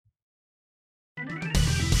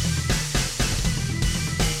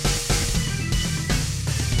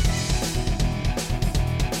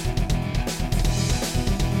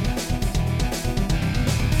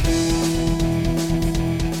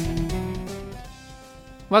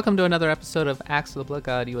Welcome to another episode of Axe of the Blood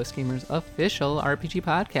God, US Gamer's official RPG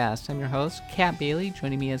podcast. I'm your host, Kat Bailey.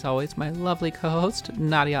 Joining me as always, my lovely co-host,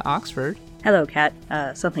 Nadia Oxford. Hello, Kat.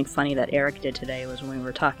 Something funny that Eric did today was when we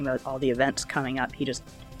were talking about all the events coming up, he just,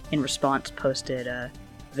 in response, posted a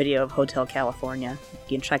video of Hotel California.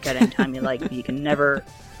 You can check out anytime you like, but you can never,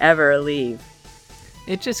 ever leave.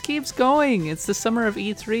 It just keeps going. It's the summer of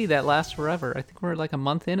E3 that lasts forever. I think we're like a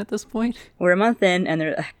month in at this point. We're a month in,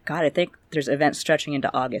 and I think there's events stretching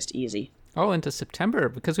into August easy. Oh, into September,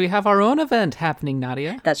 because we have our own event happening,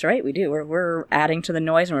 Nadia. That's right, we do. We're adding to the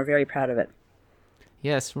noise, and we're very proud of it.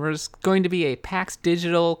 Yes, there's going to be a PAX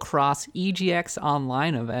Digital Cross EGX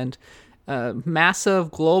Online event. A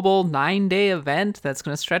massive global 9-day event that's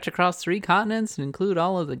going to stretch across 3 continents and include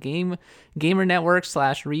all of the Gamer Network /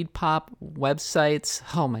 ReadPop websites.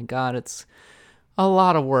 Oh my god, it's a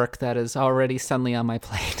lot of work that is already suddenly on my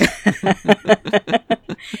plate.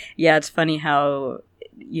 Yeah, it's funny how,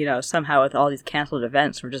 somehow with all these canceled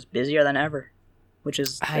events, we're just busier than ever, which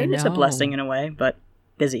is it's a blessing in a way, but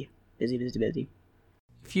busy.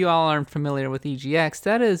 If you all aren't familiar with EGX,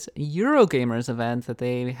 that is Eurogamer's event that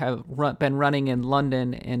they have been running in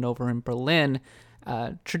London and over in Berlin.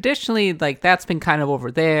 Traditionally, that's been kind of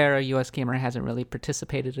over there. US Gamer hasn't really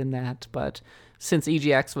participated in that, but since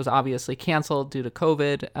EGX was obviously canceled due to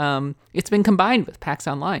COVID, it's been combined with PAX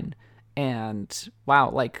Online. And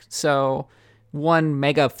wow, so one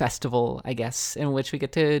mega festival, I guess, in which we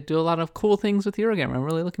get to do a lot of cool things with Eurogamer. I'm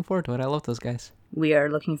really looking forward to it. I love those guys. We are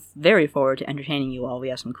looking very forward to entertaining you all. We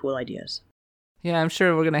have some cool ideas. Yeah, I'm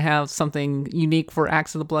sure we're going to have something unique for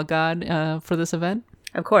Axe of the Blood God for this event.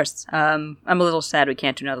 Of course. I'm a little sad we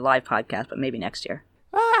can't do another live podcast, but maybe next year.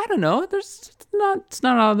 I don't know. It's not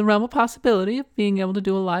out of the realm of possibility of being able to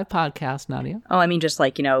do a live podcast, Nadia. Oh, I mean, just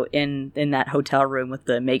in that hotel room with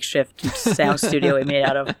the makeshift sound studio we made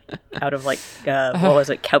out of what was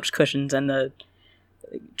it, couch cushions and the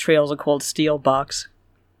Trails of Cold Steel box.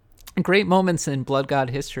 Great moments in Blood God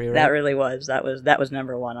history, right? That really was. That was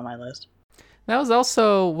number one on my list. That was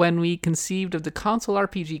also when we conceived of the console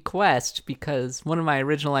RPG Quest, because one of my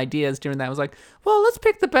original ideas during that was well, let's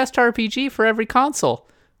pick the best RPG for every console.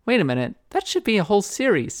 Wait a minute, that should be a whole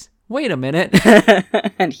series. Wait a minute.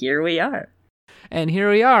 And here we are.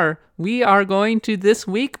 We are going to this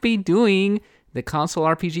week be doing the console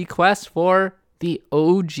RPG Quest for the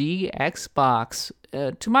OG Xbox.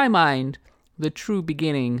 To my mind, the true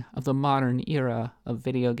beginning of the modern era of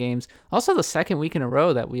video games. Also the second week in a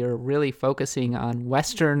row that we are really focusing on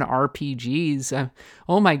Western RPGs.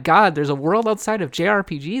 Oh my god, there's a world outside of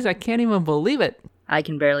JRPGs? I can't even believe it. I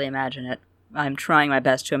can barely imagine it. I'm trying my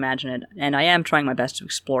best to imagine it, and I am trying my best to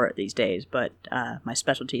explore it these days, but my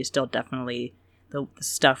specialty is still definitely the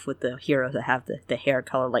stuff with the heroes that have the hair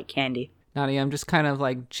color like candy. Nadia, I'm just kind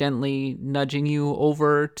of gently nudging you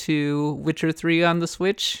over to Witcher 3 on the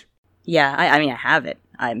Switch. Yeah, I mean, I have it.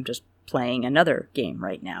 I'm just playing another game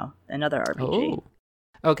right now, another RPG. Oh.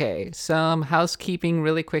 Okay, some housekeeping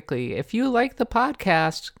really quickly. If you like the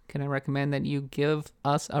podcast, can I recommend that you give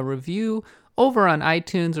us a review over on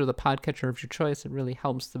iTunes or the podcatcher of your choice? It really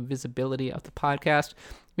helps the visibility of the podcast.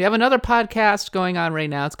 We have another podcast going on right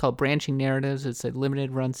now. It's called Branching Narratives. It's a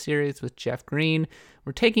limited run series with Jeff Green.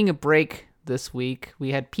 We're taking a break this week.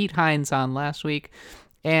 We had Pete Hines on last week.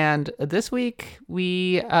 And this week,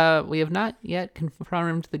 we have not yet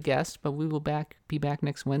confirmed the guest, but we will be back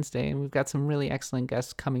next Wednesday, and we've got some really excellent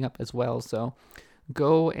guests coming up as well. So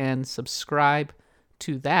go and subscribe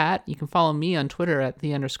to that. You can follow me on Twitter at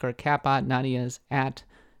 @the_catbot. Nadia's at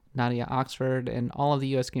Nadia Oxford, and all of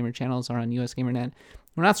the US Gamer channels are on US GamerNet.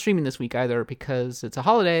 We're not streaming this week either because it's a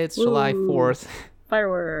holiday. It's July 4th.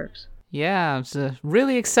 Fireworks. Yeah, it's a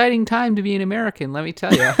really exciting time to be an American, let me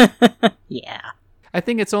tell you. Yeah. I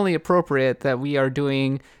think it's only appropriate that we are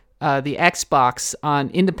doing the Xbox on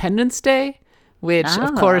Independence Day, which,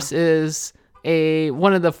 of course, is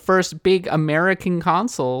one of the first big American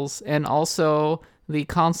consoles, and also the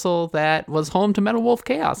console that was home to Metal Wolf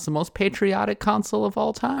Chaos, the most patriotic console of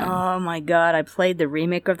all time. Oh my god, I played the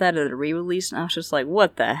remake of that at a re-release, and I was just like,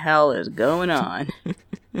 what the hell is going on?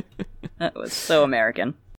 That was so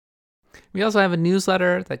American. We also have a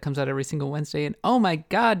newsletter that comes out every single Wednesday, and oh my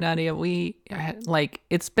god, Nadia,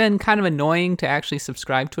 it's been kind of annoying to actually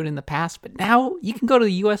subscribe to it in the past, but now you can go to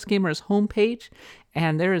the US Gamer's homepage,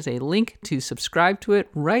 and there is a link to subscribe to it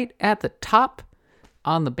right at the top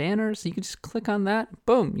on the banner, so you can just click on that.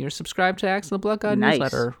 Boom, you're subscribed to Axe of the Blood God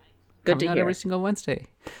newsletter. Good to coming out hear. Every single Wednesday.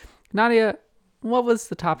 Nadia, what was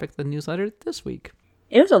the topic of the newsletter this week?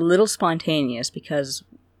 It was a little spontaneous because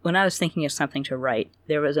when I was thinking of something to write,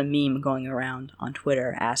 there was a meme going around on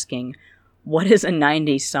Twitter asking, what is a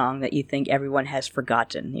 90s song that you think everyone has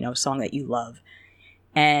forgotten? A song that you love.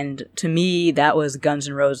 And to me, that was Guns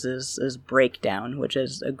N' Roses' Breakdown, which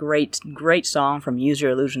is a great, great song from Use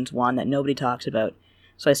Your Illusions 1 that nobody talks about.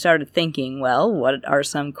 So I started thinking, well, what are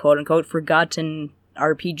some quote-unquote forgotten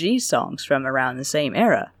RPG songs from around the same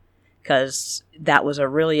era? Because that was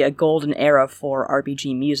really a golden era for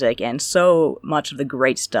RPG music, and so much of the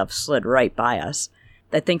great stuff slid right by us.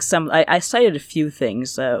 I think I cited a few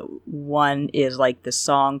things. One is like a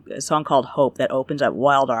song called Hope that opens up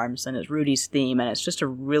Wild Arms, and it's Rudy's theme, and it's just a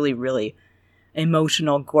really, really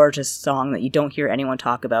emotional, gorgeous song that you don't hear anyone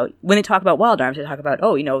talk about. When they talk about Wild Arms, they talk about,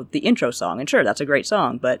 the intro song, and sure, that's a great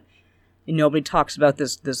song, but nobody talks about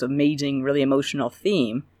this amazing, really emotional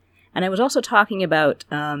theme. And I was also talking about,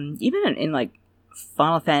 even in like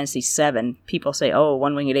Final Fantasy VII, people say,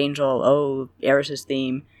 One Winged Angel, Aeris'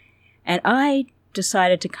 theme, and I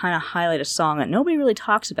decided to kind of highlight a song that nobody really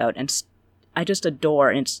talks about, and I just adore,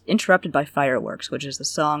 and it's Interrupted by Fireworks, which is the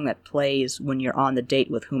song that plays when you're on the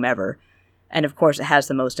date with whomever, and of course it has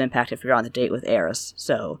the most impact if you're on the date with Aeris,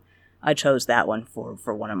 so I chose that one for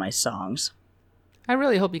one of my songs. I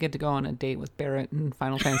really hope you get to go on a date with Barrett in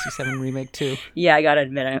Final Fantasy VII Remake too. Yeah, I gotta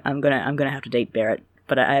admit, I'm gonna have to date Barrett,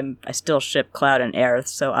 but I still ship Cloud and Aerith,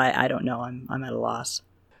 so I don't know, I'm at a loss.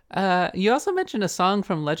 You also mentioned a song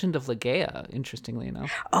from Legend of Legaia, interestingly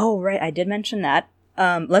enough. Oh, right, I did mention that.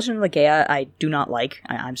 Legend of Legaia I do not like.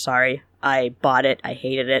 I'm sorry. I bought it, I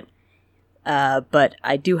hated it. But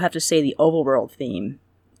I do have to say the overworld theme,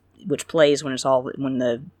 which plays when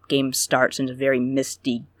the game starts in a very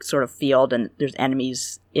misty sort of field, and there's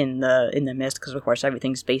enemies in the mist, because of course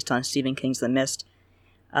everything's based on Stephen King's The Mist.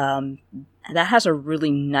 That has a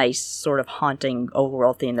really nice sort of haunting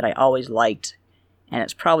overworld theme that I always liked. And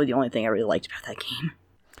it's probably the only thing I really liked about that game.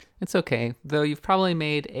 It's okay, though you've probably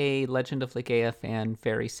made a Legend of Legaia fan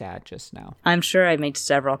very sad just now. I'm sure I made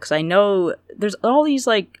several, because I know there's all these,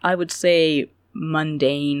 like, I would say,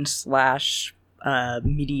 mundane /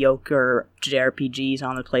 mediocre JRPGs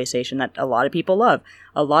on the PlayStation that a lot of people love.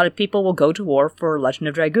 A lot of people will go to war for Legend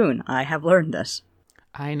of Dragoon. I have learned this.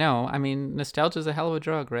 I know. I mean, nostalgia's a hell of a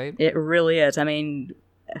drug, right? It really is. I mean,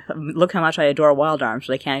 look how much I adore Wild Arms,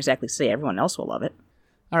 but I can't exactly say everyone else will love it.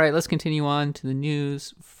 All right, let's continue on to the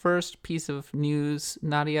news. First piece of news,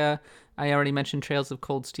 Nadia, I already mentioned Trails of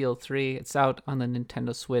Cold Steel 3. It's out on the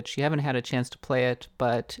Nintendo Switch. You haven't had a chance to play it,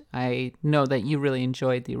 but I know that you really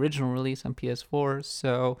enjoyed the original release on PS4,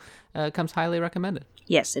 so it comes highly recommended.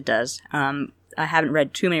 Yes, it does. I haven't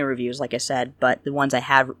read too many reviews, like I said, but the ones I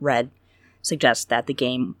have read suggest that the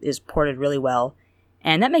game is ported really well.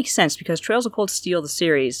 And that makes sense, because Trails of Cold Steel, the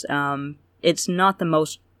series, it's not the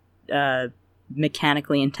most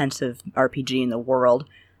mechanically intensive RPG in the world.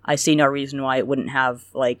 I see no reason why it wouldn't have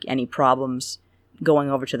like any problems going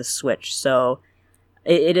over to the Switch. So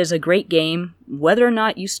it is a great game. Whether or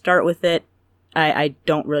not you start with it, I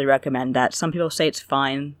don't really recommend that. Some people say it's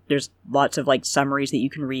fine. There's lots of like summaries that you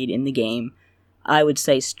can read in the game. I would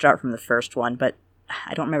say start from the first one, but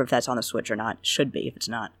I don't remember if that's on the Switch or not. It should be. If it's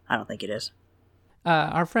not, I don't think it is.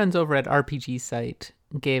 Our friends over at RPG Site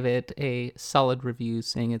gave it a solid review,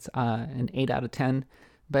 saying it's an 8 out of 10,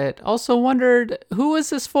 but also wondered, who is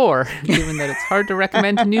this for, given that it's hard to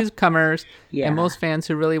recommend to newcomers, and most fans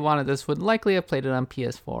who really wanted this would likely have played it on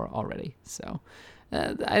PS4 already. So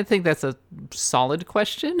I think that's a solid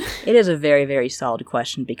question. It is a very, very solid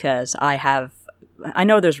question, because I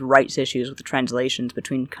know there's rights issues with the translations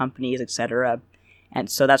between companies, etc., and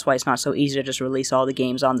so that's why it's not so easy to just release all the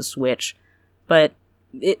games on the Switch. But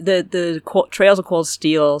the Trails of Cold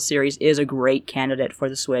Steel series is a great candidate for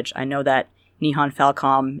the Switch. I know that Nihon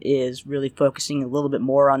Falcom is really focusing a little bit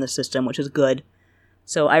more on the system, which is good.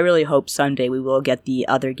 So I really hope someday we will get the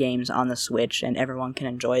other games on the Switch and everyone can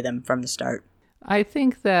enjoy them from the start. I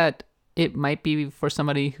think that it might be for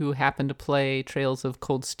somebody who happened to play Trails of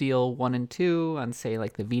Cold Steel 1 and 2 on, say,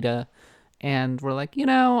 like the Vita, and we're like,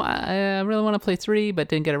 I really want to play 3, but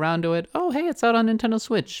didn't get around to it. Oh, hey, it's out on Nintendo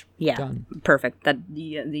Switch. Yeah, done. Perfect.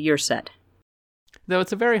 You're set. Though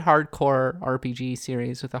it's a very hardcore RPG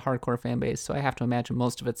series with a hardcore fan base, so I have to imagine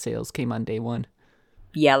most of its sales came on day one.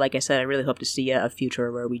 Yeah, like I said, I really hope to see a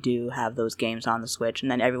future where we do have those games on the Switch, and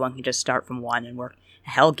then everyone can just start from 1 and work.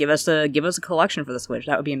 Hell, give us a collection for the Switch.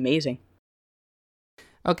 That would be amazing.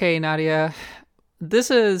 Okay, Nadia, this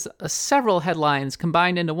is several headlines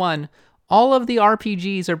combined into one. All of the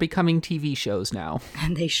RPGs are becoming TV shows now.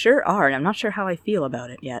 And they sure are, and I'm not sure how I feel about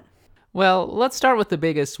it yet. Well, let's start with the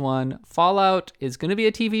biggest one. Fallout is going to be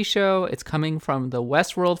a TV show. It's coming from the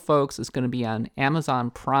Westworld folks. It's going to be on Amazon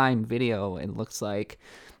Prime Video, it looks like.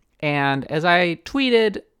 And as I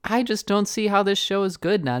tweeted, I just don't see how this show is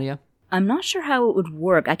good, Nadia. I'm not sure how it would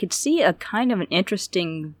work. I could see a kind of an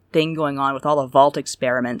interesting thing going on with all the vault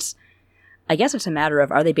experiments. I guess it's a matter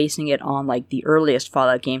of, are they basing it on like the earliest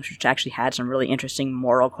Fallout games, which actually had some really interesting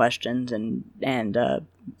moral questions and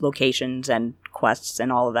locations and quests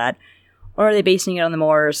and all of that, or are they basing it on the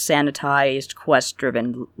more sanitized,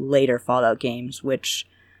 quest-driven later Fallout games, which,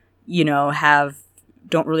 you know,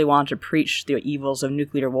 don't really want to preach the evils of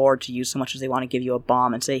nuclear war to you so much as they want to give you a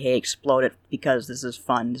bomb and say, hey, explode it because this is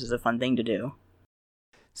fun. This is a fun thing to do.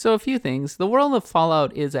 So a few things. The world of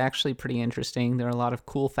Fallout is actually pretty interesting. There are a lot of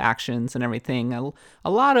cool factions and everything. A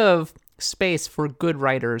lot of space for good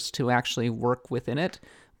writers to actually work within it.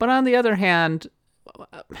 But on the other hand,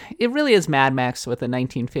 it really is Mad Max with a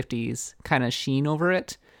 1950s kind of sheen over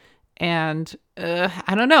it. And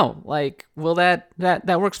I don't know, like, will that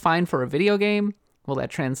works fine for a video game? Will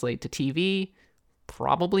that translate to TV?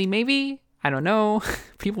 Probably, maybe. I don't know.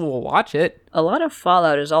 People will watch it. A lot of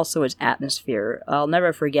Fallout is also its atmosphere. I'll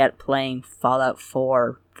never forget playing Fallout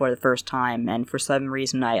 4 for the first time, and for some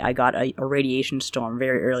reason I got a radiation storm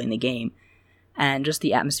very early in the game. And just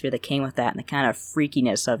the atmosphere that came with that and the kind of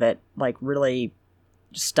freakiness of it, like, really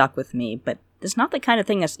stuck with me. But it's not the kind of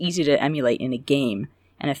thing that's easy to emulate in a game,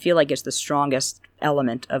 and I feel like it's the strongest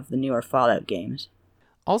element of the newer Fallout games.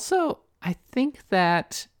 Also, I think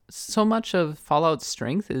that so much of Fallout's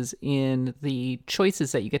strength is in the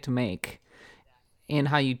choices that you get to make, in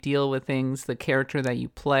how you deal with things, the character that you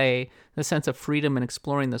play, the sense of freedom in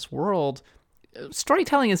exploring this world.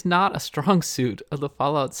 Storytelling is not a strong suit of the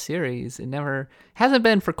Fallout series. It never hasn't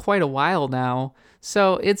been for quite a while now.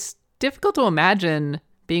 So it's difficult to imagine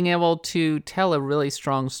being able to tell a really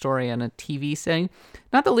strong story on a TV setting,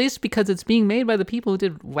 not the least because it's being made by the people who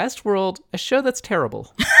did Westworld, a show that's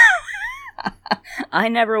terrible. I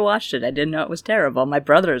never watched it. I didn't know it was terrible. My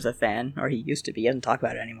brother is a fan, or he used to be. He doesn't talk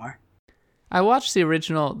about it anymore. I watched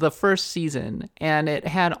the first season, and it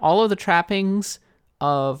had all of the trappings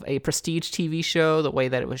of a prestige TV show, the way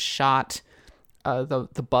that it was shot,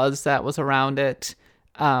 the buzz that was around it,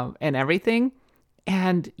 and everything.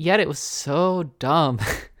 And yet it was so dumb.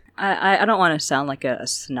 I don't want to sound like a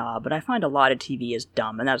snob, but I find a lot of TV is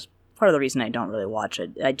dumb, and that's part of the reason I don't really watch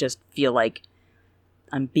it. I just feel like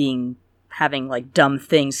I'm having like dumb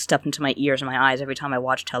things stuffed into my ears and my eyes every time I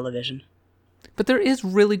watch television. But there is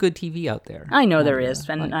really good TV out there. I know there is,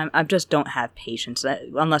 and I just don't have patience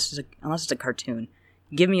unless it's a cartoon.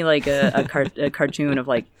 Give me like a cartoon of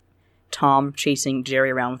like Tom chasing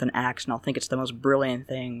Jerry around with an axe, and I'll think it's the most brilliant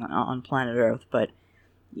thing on planet Earth. But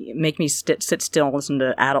make me sit still and listen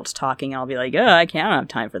to adults talking, and I'll be like, I don't have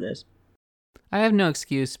time for this. I have no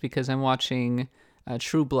excuse because I'm watching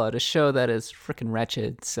True Blood, a show that is freaking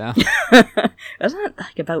wretched. So isn't it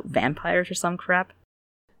like about vampires or some crap?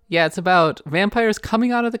 Yeah, it's about vampires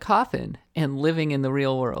coming out of the coffin and living in the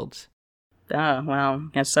real world. Oh, well,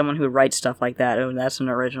 as someone who writes stuff like that, that's an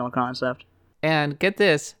original concept. And get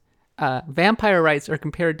this, vampire rights are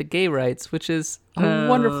compared to gay rights, which is a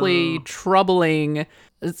wonderfully troubling.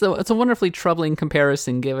 It's a wonderfully troubling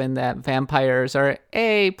comparison, given that vampires are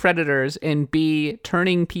A, predators, and B,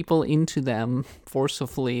 turning people into them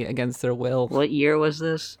forcefully against their will. What year was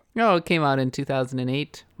this? Oh, it came out in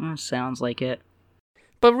 2008. Sounds like it.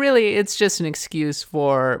 But really, it's just an excuse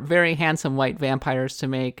for very handsome white vampires to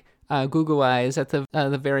make goo eyes at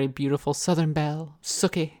the very beautiful Southern Belle,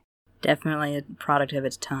 Sookie. Definitely a product of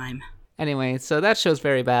its time. Anyway, so that show's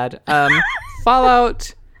very bad.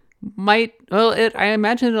 Fallout I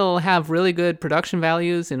imagine it'll have really good production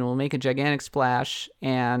values and it will make a gigantic splash,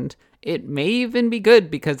 and it may even be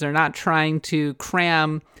good because they're not trying to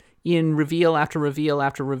cram in reveal after reveal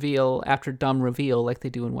after reveal after dumb reveal like they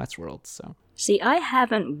do in Westworld. So. See, I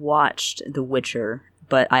haven't watched The Witcher,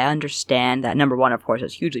 but I understand that, number one, of course,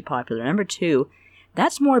 it's hugely popular. Number two,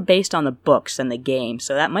 that's more based on the books than the game,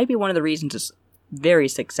 so that might be one of the reasons it's very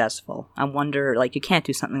successful. I wonder, like, you can't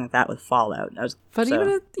do something like that with Fallout.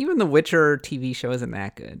 Even The Witcher TV show isn't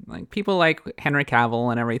that good. Like, people like Henry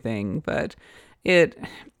Cavill and everything, but it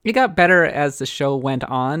got better as the show went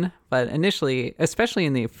on, but initially, especially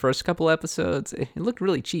in the first couple episodes, it looked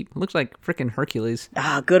really cheap. It looked like freaking Hercules.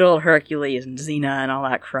 Good old Hercules and Xena and all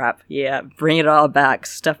that crap. Yeah, bring it all back,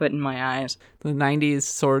 stuff it in my eyes. The 90s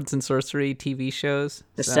swords and sorcery TV shows.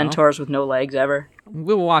 The centaurs with no legs ever.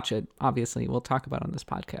 We'll watch it, obviously. We'll talk about it on this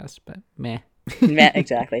podcast, but meh. Meh,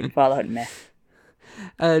 exactly. Fallout, meh.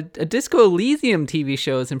 A Disco Elysium TV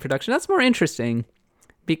show is in production. That's more interesting.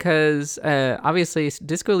 Because obviously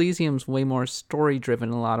Disco Elysium's way more story-driven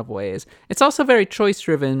in a lot of ways. It's also very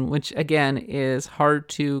choice-driven, which, again, is hard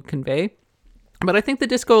to convey. But I think the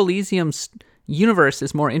Disco Elysium universe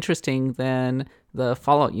is more interesting than the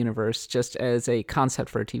Fallout universe just as a concept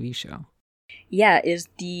for a TV show. Yeah, is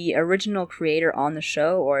the original creator on the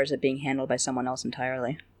show, or is it being handled by someone else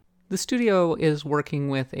entirely? The studio is working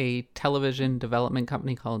with a television development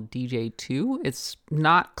company called DJ2. It's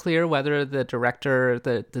not clear whether the director,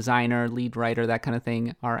 the designer, lead writer, that kind of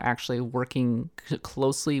thing are actually working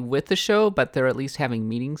closely with the show, but they're at least having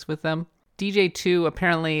meetings with them. DJ2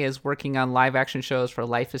 apparently is working on live action shows for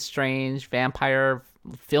Life is Strange, vampire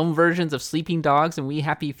film versions of Sleeping Dogs, and We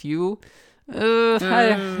Happy Few. Settle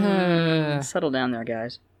down there,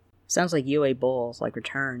 guys. Sounds like UA Bowls, like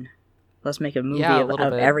Return. Let's make a movie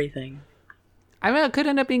of everything. I mean, it could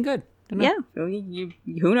end up being good. Yeah,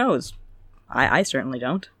 who knows? I certainly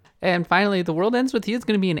don't. And finally, The World Ends With You is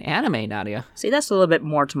going to be an anime, Nadia. See, that's a little bit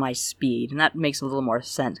more to my speed, and that makes a little more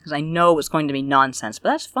sense, because I know it's going to be nonsense, but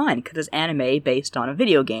that's fine, because it's anime based on a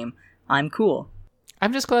video game. I'm cool.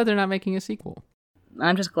 I'm just glad they're not making a sequel.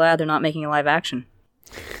 I'm just glad they're not making a live action.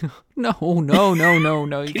 No. Can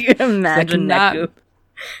you imagine Neku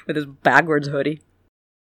with his backwards hoodie?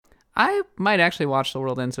 I might actually watch The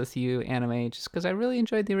World Ends With You anime just because I really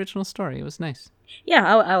enjoyed the original story. It was nice.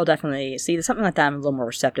 Yeah, I will definitely see something like that. I'm a little more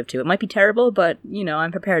receptive to. It might be terrible, but,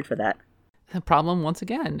 I'm prepared for that. The problem, once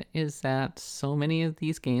again, is that so many of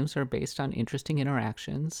these games are based on interesting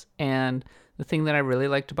interactions. And the thing that I really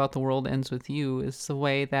liked about The World Ends With You is the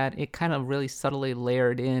way that it kind of really subtly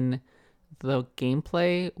layered in the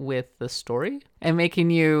gameplay with the story and making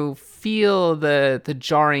you feel the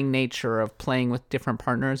jarring nature of playing with different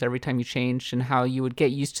partners every time you changed, and how you would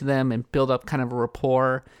get used to them and build up kind of a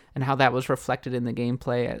rapport, and how that was reflected in the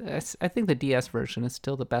gameplay. I think the DS version is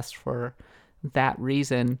still the best for that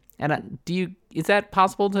reason. And is that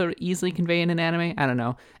possible to easily convey in an anime? I don't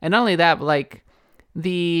know. And not only that, but like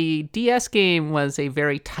the DS game was a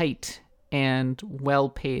very tight and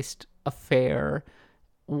well-paced affair.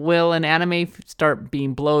 Will an anime start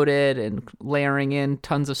being bloated and layering in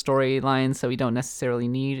tons of storylines that we don't necessarily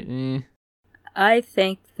need? I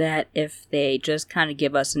think that if they just kind of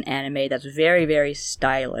give us an anime that's very, very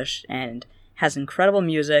stylish and has incredible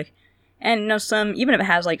music, and even if it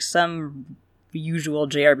has like some usual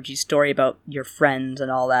JRPG story about your friends and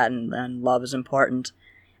all that, and love is important,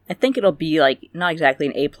 I think it'll be like not exactly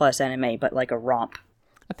an A+ anime, but like a romp.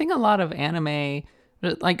 I think a lot of anime,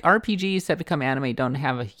 like RPGs that become anime, don't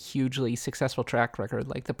have a hugely successful track record.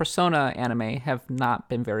 Like the Persona anime have not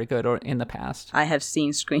been very good in the past. I have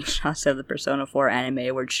seen screenshots of the Persona 4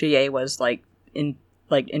 anime where Chie was in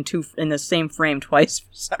the same frame twice for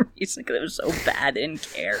some reason, because it was so bad. I didn't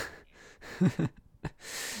care.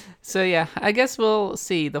 So yeah, I guess we'll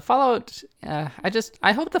see. The Fallout, I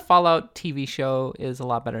hope the Fallout TV show is a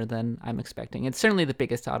lot better than I'm expecting. It's certainly the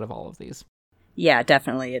biggest out of all of these. Yeah,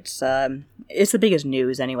 definitely. It's the biggest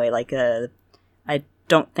news anyway. I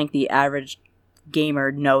don't think the average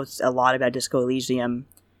gamer knows a lot about Disco Elysium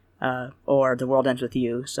or The World Ends With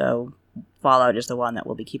You, so Fallout is the one that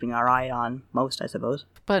we'll be keeping our eye on most, I suppose.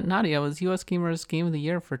 But Nadia, it was US Gamer's Game of the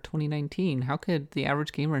Year for 2019. How could the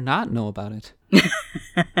average gamer not know about it?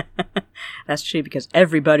 That's true, because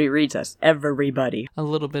everybody reads us. Everybody. A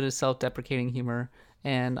little bit of self-deprecating humor.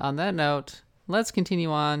 And on that note, let's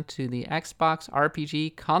continue on to the Xbox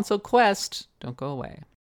RPG Console Quest. Don't go away.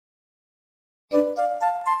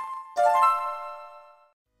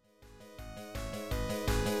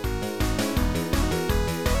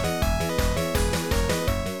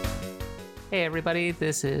 Hey everybody,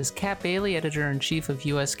 this is Kat Bailey, Editor-in-Chief of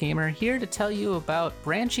US Gamer, here to tell you about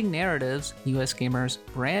Branching Narratives, US Gamer's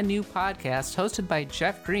brand new podcast hosted by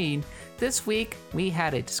Jeff Green. This week, we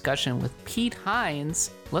had a discussion with Pete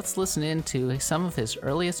Hines. Let's listen in to some of his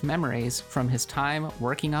earliest memories from his time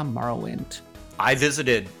working on Morrowind. I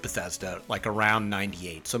visited Bethesda around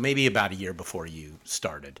 98, so maybe about a year before you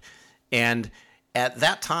started. And at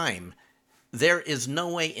that time, there is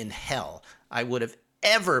no way in hell I would have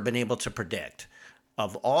ever been able to predict,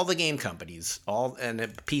 of all the game companies, and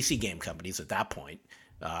PC game companies at that point.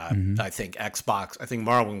 I think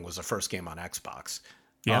Morrowind was the first game on Xbox.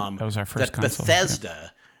 Yeah, that was our first that console.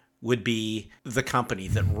 Bethesda would be the company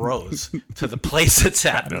that rose to the place it's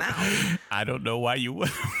at now. I don't know why you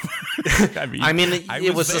would.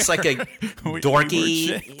 It was just like a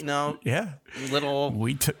dorky, little.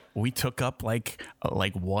 We took up like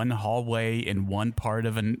one hallway in one part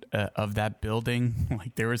of that building.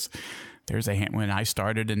 Like there's when I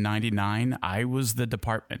started in '99, I was the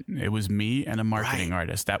department. It was me and a marketing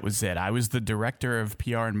artist. That was it. I was the director of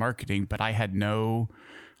PR and marketing, but I had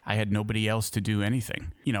nobody else to do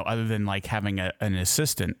anything, other than like having an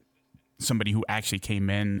assistant somebody who actually came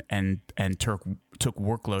in and took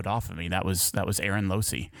workload off of me. That was Aaron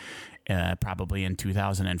Losey. Probably in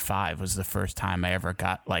 2005 was the first time I ever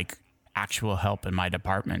got like actual help in my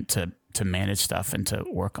department to manage stuff and to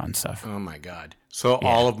work on stuff. Oh my God. So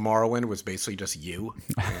all of Morrowind was basically just you?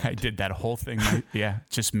 I did that whole thing.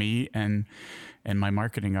 Just me and my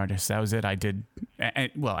marketing artist. That was it. I did,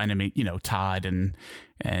 and I mean, Todd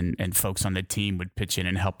and folks on the team would pitch in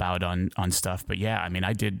and help out on stuff. But yeah, I mean,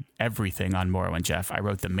 I did everything on Morrowind, Jeff. I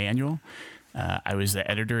wrote the manual. I was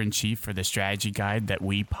the editor-in-chief for the strategy guide that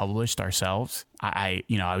we published ourselves. I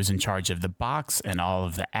was in charge of the box and all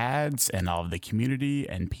of the ads and all of the community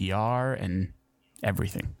and PR and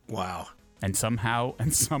everything. Wow. And somehow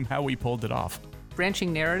we pulled it off.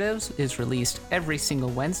 Branching Narratives is released every single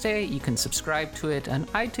Wednesday. You can subscribe to it on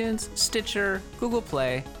iTunes, Stitcher, Google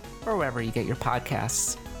Play, or wherever you get your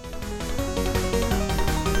podcasts.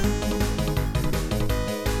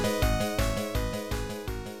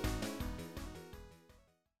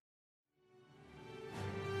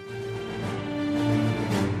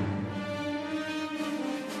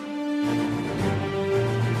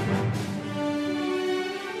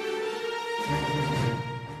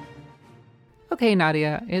 Okay,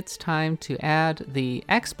 Nadia, it's time to add the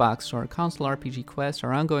Xbox to our Console RPG Quest,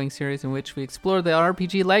 our ongoing series in which we explore the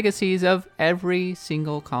RPG legacies of every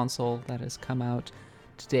single console that has come out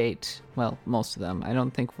to date. Well, most of them. I don't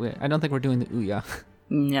think we're doing the Ouya.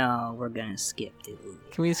 No, we're gonna skip the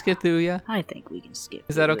Ouya. Can we skip the Ouya? I think we can skip.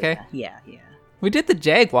 Is that okay? Yeah. We did the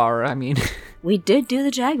Jaguar. I mean, we did do the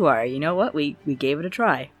Jaguar. You know what? We gave it a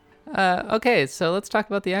try. Okay, so let's talk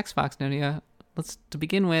about the Xbox, Nadia. To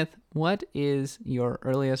begin with, what is your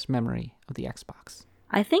earliest memory of the Xbox?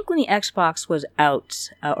 I think when the Xbox was out,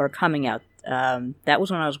 or coming out, that was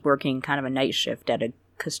when I was working kind of a night shift at a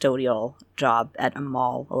custodial job at a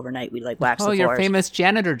mall overnight. We'd wax the floors. Oh, your famous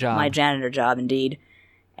janitor job. My janitor job, indeed.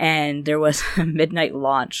 And there was a midnight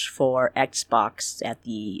launch for Xbox at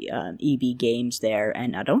the EB Games there,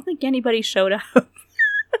 and I don't think anybody showed up.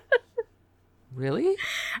 Really?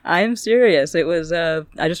 I'm serious. It was, I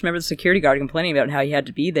just remember the security guard complaining about how he had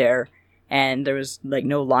to be there, and there was,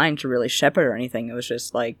 no line to really shepherd or anything. It was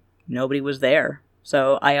just, nobody was there.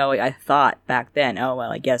 So I thought back then, oh,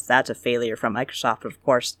 well, I guess that's a failure from Microsoft. But of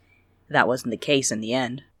course, that wasn't the case in the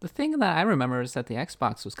end. The thing that I remember is that the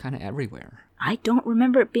Xbox was kind of everywhere. I don't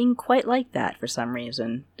remember it being quite like that for some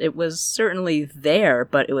reason. It was certainly there,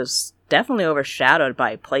 but it was definitely overshadowed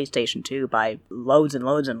by PlayStation 2 by loads and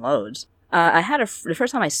loads and loads. The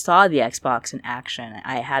first time I saw the Xbox in action,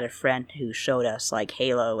 I had a friend who showed us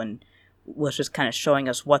Halo and was just kind of showing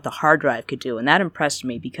us what the hard drive could do, and that impressed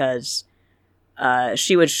me because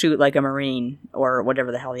she would shoot like a Marine or whatever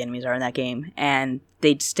the hell the enemies are in that game, and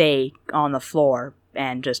they'd stay on the floor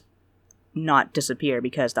and just not disappear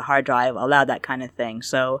because the hard drive allowed that kind of thing.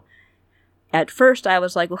 So at first I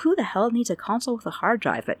was like, well, who the hell needs a console with a hard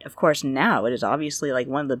drive? But of course now it is obviously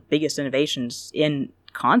one of the biggest innovations in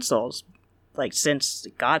consoles. Since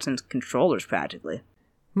controllers, practically.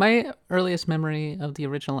 My earliest memory of the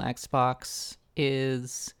original Xbox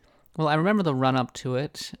is, I remember the run-up to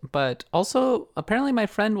it, but also, apparently my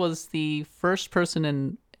friend was the first person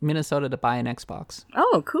in Minnesota to buy an Xbox.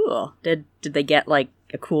 Oh, cool. Did they get,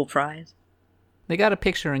 a cool prize? They got a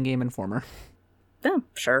picture in Game Informer. Oh,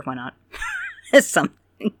 sure, why not? It's something.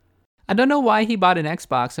 I don't know why he bought an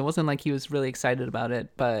Xbox. It wasn't like he was really excited about it,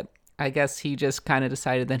 but I guess he just kind of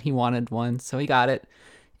decided that he wanted one, so he got it,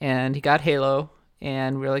 and he got Halo,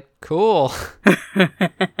 and we were like, cool.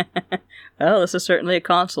 Well, this is certainly a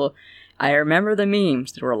console. I remember the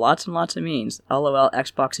memes. There were lots and lots of memes. LOL,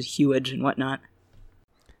 Xbox is huge and whatnot.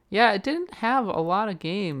 Yeah, it didn't have a lot of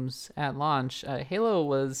games at launch. Halo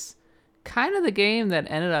was kind of the game that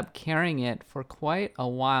ended up carrying it for quite a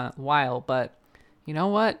while, but you know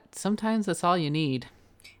what? Sometimes that's all you need.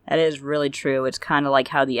 That is really true. It's kind of like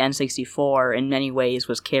how the N64 in many ways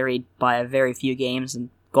was carried by a very few games, and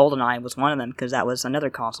GoldenEye was one of them because that was another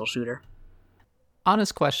console shooter.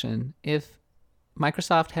 Honest question, if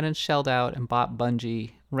Microsoft hadn't shelled out and bought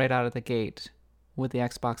Bungie right out of the gate, would the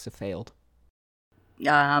Xbox have failed?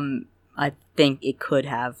 I think it could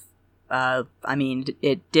have.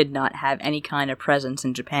 It did not have any kind of presence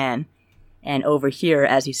in Japan. And over here,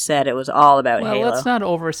 as you said, it was all about Halo. Well, let's not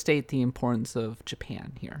overstate the importance of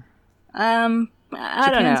Japan here. I don't know.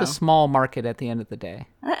 Japan's a small market at the end of the day.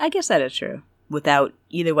 I guess that is true. Without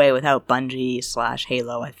Bungie /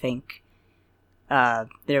 Halo, I think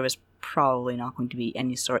there was probably not going to be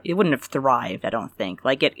any sort. It wouldn't have thrived, I don't think.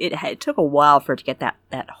 It took a while for it to get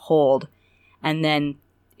that hold, and then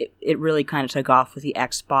it really kind of took off with the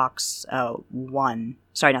Xbox One.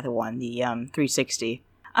 Sorry, not the One. The 360.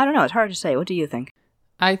 I don't know. It's hard to say. What do you think?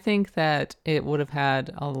 I think that it would have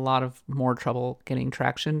had a lot of more trouble getting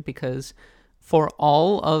traction because for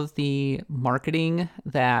all of the marketing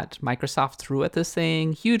that Microsoft threw at this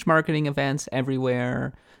thing, huge marketing events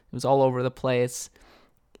everywhere, it was all over the place,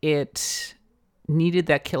 it needed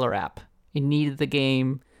that killer app. It needed the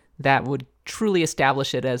game that would truly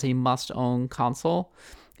establish it as a must-own console.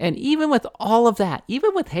 And even with all of that,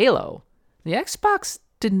 even with Halo, the Xbox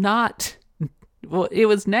did not... Well, it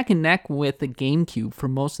was neck and neck with the GameCube for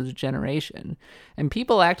most of the generation. And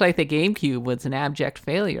people act like the GameCube was an abject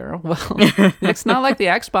failure. Well, it's not like the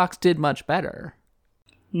Xbox did much better.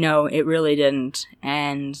 No, it really didn't.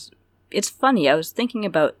 And it's funny, I was thinking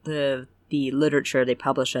about the literature they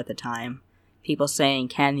published at the time. People saying,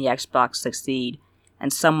 can the Xbox succeed?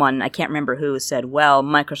 And someone, I can't remember who, said, well,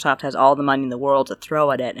 Microsoft has all the money in the world to throw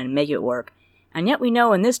at it and make it work. And yet we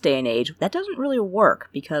know in this day and age, that doesn't really work,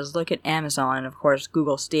 because look at Amazon, and of course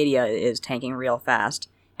Google Stadia is tanking real fast.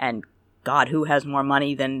 And God, who has more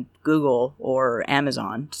money than Google or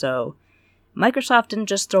Amazon? So Microsoft didn't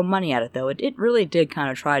just throw money at it, though. It really did kind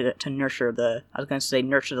of try to nurture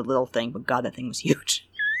nurture the little thing, but God, that thing was huge.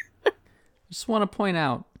 Just want to point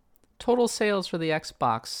out, total sales for the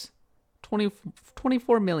Xbox,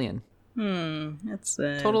 24 million. That's...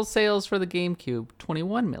 Total sales for the GameCube,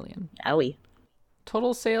 21 million. Owie.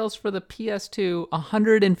 Total sales for the PS2,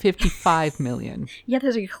 155 million. Yeah,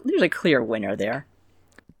 there's a clear winner there.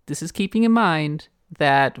 This is keeping in mind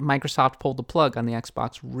that Microsoft pulled the plug on the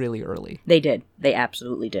Xbox really early. They did. They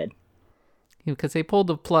absolutely did. Because they pulled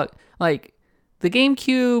the plug. Like, the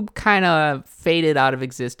GameCube kind of faded out of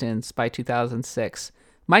existence by 2006.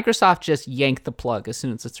 Microsoft just yanked the plug as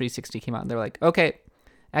soon as the 360 came out. And they're like, okay,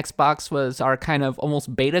 Xbox was our kind of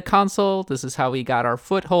almost beta console. This is how we got our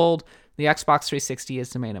foothold. The Xbox 360 is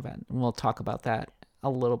the main event. And we'll talk about that a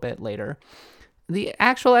little bit later. The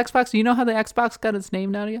actual Xbox, do you know how the Xbox got its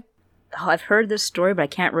name, Nadia? Oh, I've heard this story, but I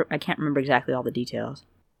can't remember exactly all the details.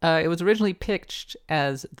 It was originally pitched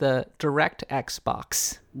as the Direct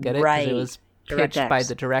Xbox. Get it? Right. 'Cause it was pitched by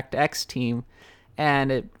the DirectX team.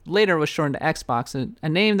 And it later was shortened to Xbox, a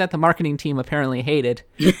name that the marketing team apparently hated,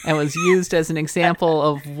 and was used as an example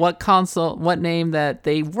of what name that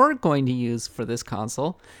they weren't going to use for this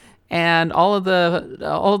console. And all of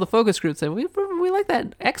the focus groups said, we like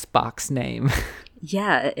that Xbox name.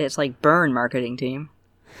 Yeah, it's like burn marketing team.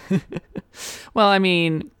 Well, I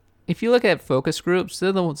mean, if you look at focus groups,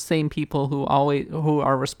 they're the same people who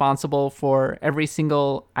are responsible for every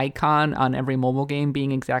single icon on every mobile game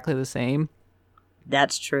being exactly the same.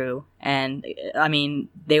 That's true. And, I mean,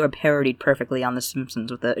 they were parodied perfectly on The Simpsons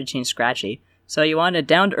with the Itchy and Scratchy. So you want a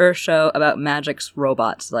down-to-earth show about magic's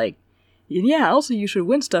robots, like, yeah, also you should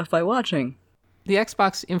win stuff by watching. The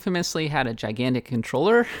Xbox infamously had a gigantic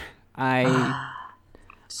controller. I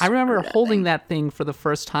remember holding that thing for the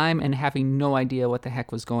first time and having no idea what the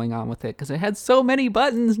heck was going on with it, because it had so many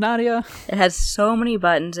buttons, Nadia. It had so many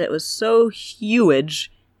buttons, it was so huge,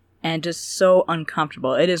 and just so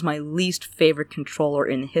uncomfortable. It is my least favorite controller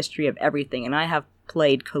in the history of everything, and I have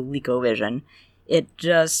played ColecoVision.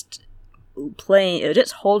 Just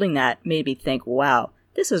holding that made me think, wow,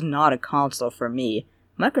 this is not a console for me.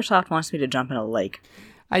 Microsoft wants me to jump in a lake.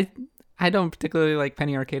 I don't particularly like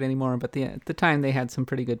Penny Arcade anymore, but at the time they had some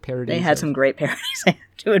pretty good parodies. They had some great parodies, I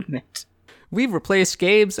have to admit. We've replaced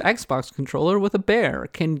Gabe's Xbox controller with a bear.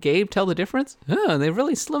 Can Gabe tell the difference? Oh, they've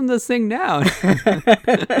really slimmed this thing down.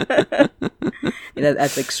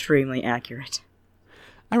 That's extremely accurate.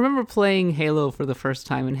 I remember playing Halo for the first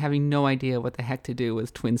time and having no idea what the heck to do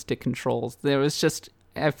with twin stick controls.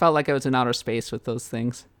 I felt like I was in outer space with those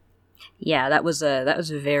things. Yeah, that was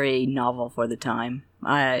very novel for the time.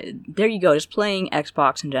 There you go, just playing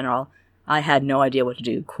Xbox in general. I had no idea what to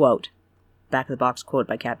do. Quote. Back of the box quote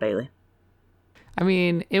by Cat Bailey. I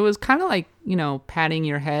mean, it was kind of like, patting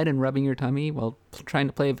your head and rubbing your tummy while trying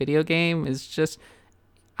to play a video game. It's just,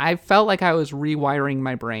 I felt like I was rewiring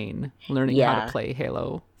my brain, learning how to play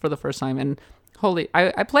Halo for the first time. And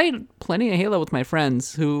I played plenty of Halo with my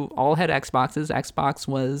friends who all had Xboxes. Xbox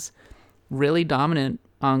was really dominant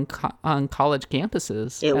on college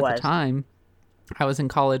campuses the time. I was in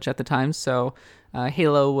college at the time, so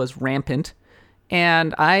Halo was rampant.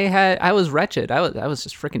 And I was wretched. I was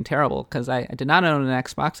just freaking terrible because I did not own an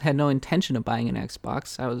Xbox. I had no intention of buying an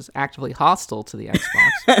Xbox. I was actively hostile to the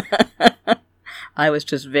Xbox. I was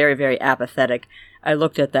just very, very apathetic. I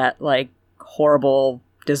looked at that, horrible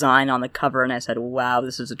design on the cover and I said, wow,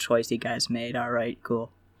 this is a choice you guys made. All right,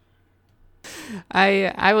 cool.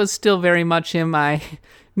 I was still very much in my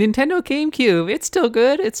Nintendo GameCube. It's still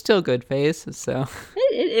good phase. So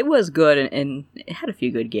it was good and it had a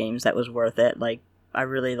few good games that was worth it. Like I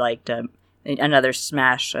really liked another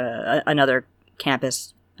Smash, another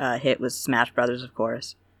campus hit was Smash Brothers, of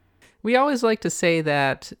course. We always like to say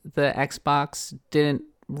that the Xbox didn't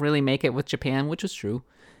really make it with Japan, which is true,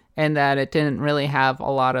 and that it didn't really have a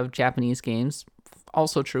lot of Japanese games,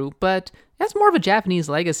 also true, but that's more of a Japanese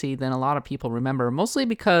legacy than a lot of people remember, mostly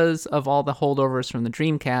because of all the holdovers from the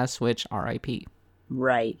Dreamcast, which RIP.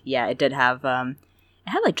 Right, yeah, it did have, it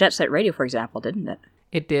had like Jet Set Radio, for example, didn't it?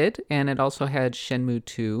 It did, and it also had Shenmue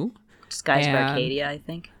 2. Skies of Arcadia, I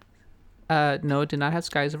think. No, it did not have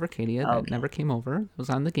Skies of Arcadia. That never came over. It was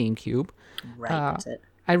on the GameCube. Right, that's it.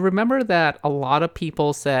 I remember that a lot of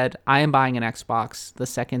people said, I am buying an Xbox the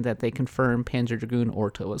second that they confirmed Panzer Dragoon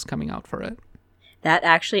Orta was coming out for it. That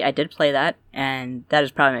actually, I did play that, and that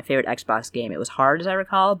is probably my favorite Xbox game. It was hard, as I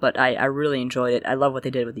recall, but I really enjoyed it. I love what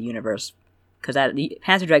they did with the universe, because the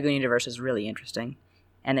Panzer Dragoon universe is really interesting,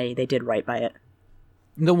 and they did right by it.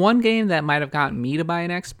 The one game that might have gotten me to buy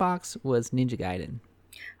an Xbox was Ninja Gaiden.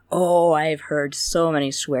 Oh, I've heard so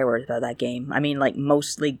many swear words about that game. I mean, like,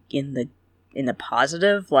 mostly in the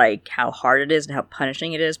positive, like how hard it is and how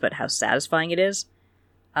punishing it is, but how satisfying it is.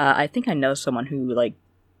 I think I know someone who, like,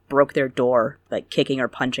 broke their door, like, kicking or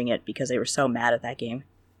punching it because they were so mad at that game.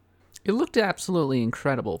 It looked absolutely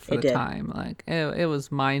incredible for the time. Like, it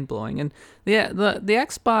was mind-blowing. And the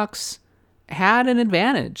Xbox had an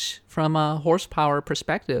advantage from a horsepower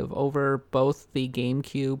perspective over both the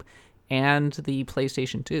GameCube and the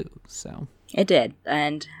PlayStation 2. So it did.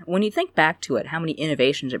 And when you think back to it, how many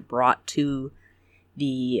innovations it brought to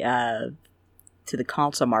the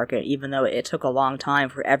console market, even though it took a long time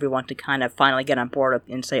for everyone to kind of finally get on board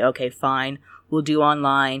and say, okay, fine, we'll do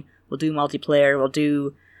online, we'll do multiplayer, we'll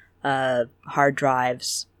do hard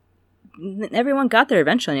drives. Everyone got there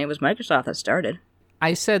eventually, and it was Microsoft that started.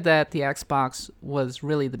 I said that the Xbox was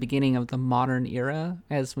really the beginning of the modern era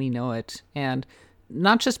as we know it. And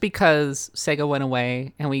not just because Sega went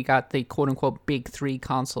away and we got the quote-unquote big three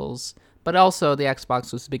consoles, but also the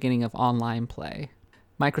Xbox was the beginning of online play.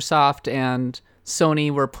 Microsoft and Sony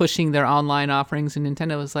were pushing their online offerings, and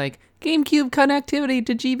Nintendo was like, GameCube connectivity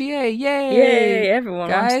to GBA, yay! Yay, everyone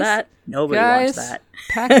wants that. Nobody wants that.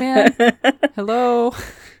 Pac-Man, hello.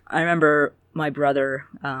 I remember my brother,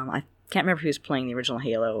 I can't remember if he was playing the original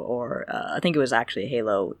Halo or I think it was actually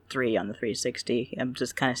Halo 3 on the 360. I'm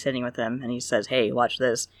just kind of sitting with him, and he says, hey, watch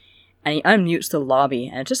this. And he unmutes the lobby,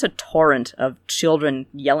 and it's just a torrent of children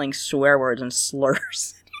yelling swear words and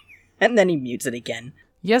slurs. And then he mutes it again.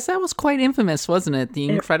 Yes, that was quite infamous, wasn't it? The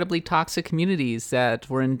incredibly toxic communities that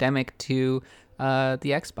were endemic to the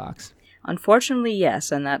Xbox. Unfortunately,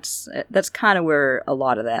 yes, and that's kind of where a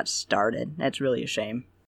lot of that started. That's really a shame.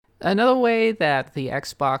 Another way that the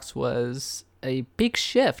Xbox was a big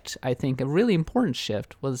shift, I think a really important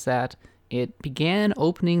shift, was that it began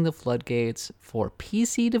opening the floodgates for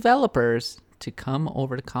PC developers to come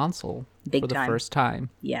over to console for the first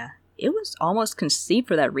time. Yeah. It was almost conceived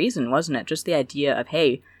for that reason, wasn't it? Just the idea of,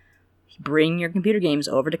 hey, bring your computer games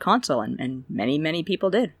over to console, and many, many people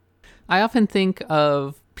did. I often think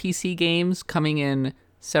of PC games coming in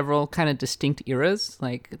several kind of distinct eras.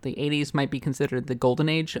 Like the 80s might be considered the golden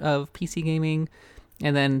age of PC gaming,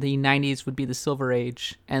 and then the 90s would be the silver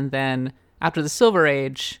age. And then after the silver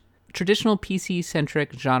age, traditional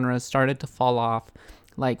PC-centric genres started to fall off,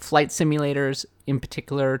 like flight simulators, in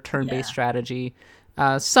particular, turn-based strategy.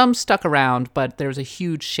 Some stuck around, but there was a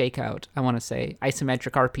huge shakeout, I want to say.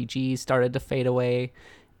 Isometric RPGs started to fade away,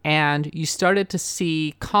 and you started to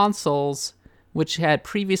see consoles, which had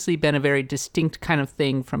previously been a very distinct kind of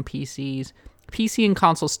thing from PCs. PC and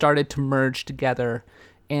console started to merge together,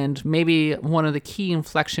 and maybe one of the key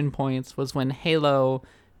inflection points was when Halo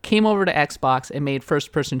came over to Xbox and made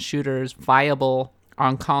first-person shooters viable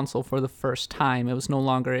on console for the first time. It was no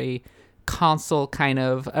longer a console kind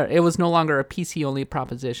of, it was no longer a PC-only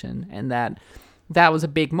proposition, and that was a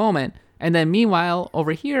big moment. And then meanwhile,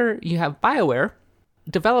 over here, you have BioWare,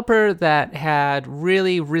 developer that had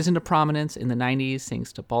really risen to prominence in the 90s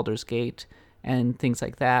thanks to Baldur's Gate and things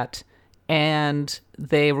like that. And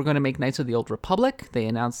they were going to make Knights of the Old Republic. They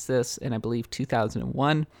announced this in, I believe,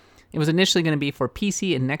 2001. It was initially going to be for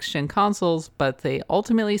PC and next-gen consoles, but they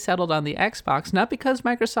ultimately settled on the Xbox, not because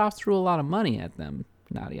Microsoft threw a lot of money at them,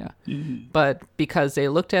 Nadia, but because they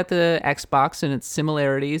looked at the Xbox and its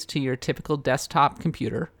similarities to your typical desktop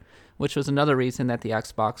computer, which was another reason that the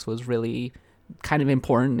Xbox was really kind of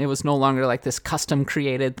important. It was no longer like this custom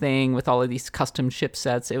created thing with all of these custom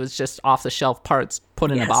chipsets. It was just off-the-shelf parts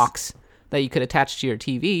put in a box that you could attach to your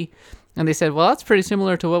TV. And they said, well, that's pretty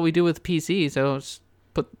similar to what we do with PC, so just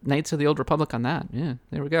put Knights of the Old Republic on that. Yeah,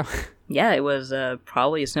 there we go. Yeah, it was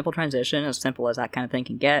probably a simple transition, as simple as that kind of thing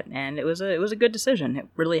can get, and it was a good decision. It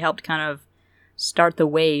really helped kind of start the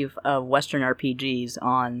wave of Western RPGs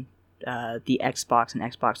on the Xbox and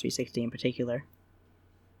Xbox 360 in particular.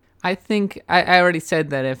 I think I already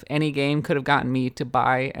said that if any game could have gotten me to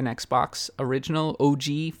buy an Xbox original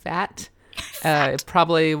OG fat, it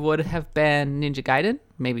probably would have been Ninja Gaiden,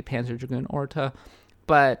 maybe Panzer Dragoon Orta,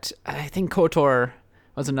 but I think KOTOR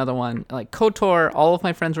was another one. Like KOTOR, all of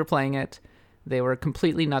my friends were playing it. They were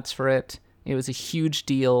completely nuts for it. It was a huge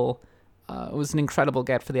deal. It was an incredible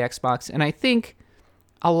get for the Xbox, and I think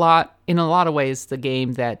in a lot of ways, the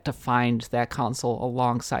game that defined that console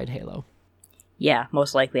alongside Halo. Yeah,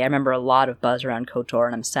 most likely. I remember a lot of buzz around KOTOR,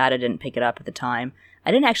 and I'm sad I didn't pick it up at the time. I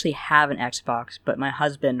didn't actually have an Xbox, but my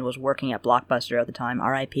husband was working at Blockbuster at the time,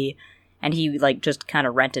 RIP, and he just kind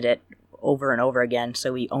of rented it over and over again,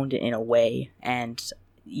 so we owned it in a way. And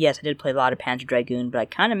yes, I did play a lot of Panzer Dragoon, but I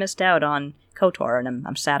kind of missed out on KOTOR, and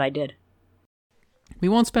I'm sad I did. We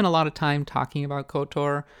won't spend a lot of time talking about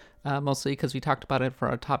KOTOR, mostly because we talked about it for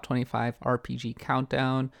our top 25 RPG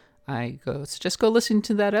countdown. Just go listen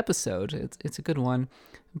to that episode. It's a good one.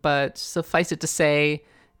 But suffice it to say,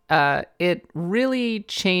 it really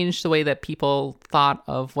changed the way that people thought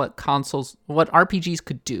of what RPGs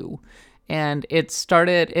could do. And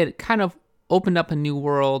it kind of opened up a new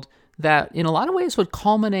world that in a lot of ways would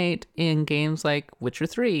culminate in games like Witcher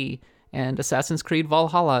 3 and Assassin's Creed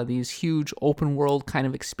Valhalla, these huge open world kind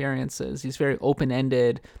of experiences, these very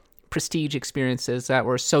open-ended prestige experiences that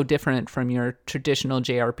were so different from your traditional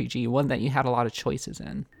JRPG, one that you had a lot of choices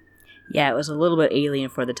in. Yeah, it was a little bit alien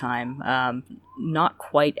for the time. Not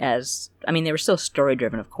quite as... I mean, they were still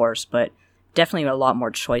story-driven, of course, but definitely a lot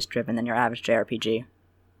more choice-driven than your average JRPG.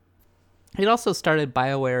 It also started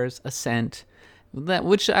BioWare's ascent,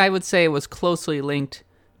 which I would say was closely linked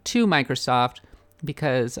to Microsoft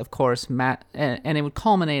because, of course, and it would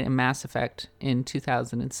culminate in Mass Effect in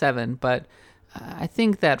 2007, but I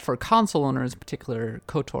think that for console owners in particular,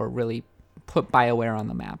 KOTOR really put BioWare on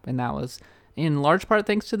the map, and that was in large part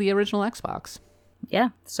thanks to the original Xbox. Yeah,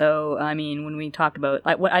 so, I mean, when we talk about...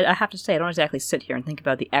 I have to say, I don't exactly sit here and think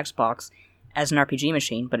about the Xbox as an RPG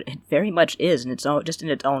machine, but it very much is, in its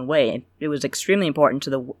own way. It was extremely important to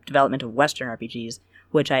the development of Western RPGs,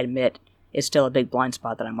 which I admit is still a big blind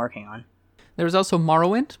spot that I'm working on. There was also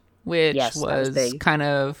Morrowind, which was kind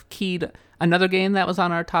of key to another game that was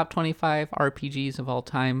on our top 25 RPGs of all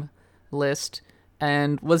time list,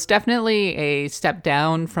 and was definitely a step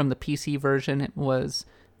down from the PC version. It was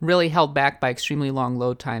really held back by extremely long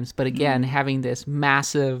load times, but again, having this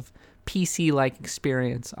massive PC-like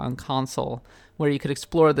experience on console where you could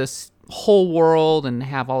explore this whole world and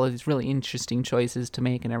have all of these really interesting choices to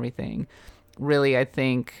make and everything. Really, I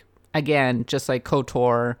think, again, just like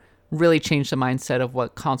KOTOR, really changed the mindset of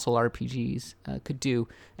what console RPGs could do.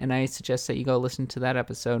 And I suggest that you go listen to that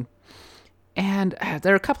episode. And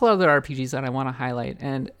there are a couple other RPGs that I want to highlight,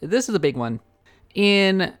 and this is a big one.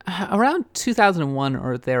 In around 2001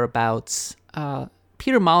 or thereabouts,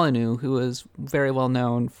 Peter Molyneux, who is very well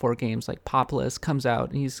known for games like Populous, comes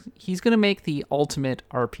out, and he's going to make the ultimate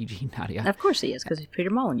RPG, Nadia. Of course he is, because he's Peter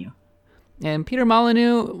Molyneux. And Peter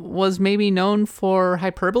Molyneux was maybe known for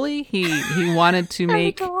hyperbole. He wanted to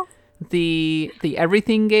make the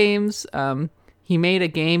everything games. He made a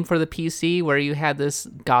game for the PC where you had this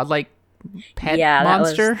godlike pet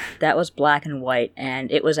monster. That was black and white,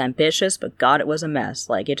 and it was ambitious, but God, it was a mess.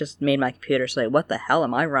 Like, it just made my computer say, what the hell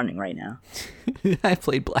am I running right now? I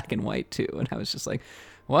played black and white too, and I was just like,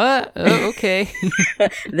 what? Oh, okay.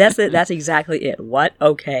 That's it. That's exactly it. What?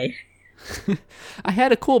 Okay. I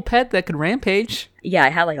had a cool pet that could rampage. Yeah, I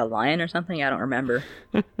had like a lion or something. I don't remember.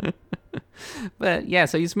 But yeah,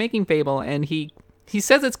 so he's making Fable, and he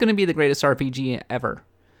says it's going to be the greatest RPG ever.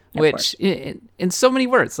 Which, in so many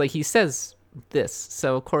words, like he says this.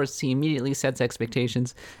 So, of course, he immediately sets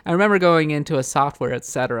expectations. I remember going into a software,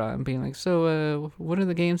 etc., and being like, so what are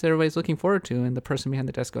the games that everybody's looking forward to? And the person behind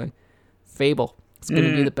the desk going, Fable. It's going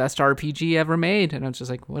to be the best RPG ever made. And I was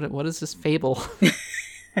just like, what is this Fable?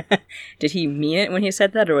 Did he mean it when he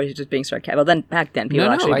said that, or was he just being sarcastic? Well, then back then, people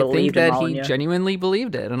actually believed in Molyneux. I think that he genuinely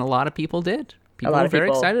believed it, and a lot of people did. People were very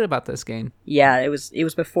excited about this game. Yeah, it was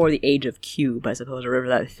before the age of Cube, I suppose. I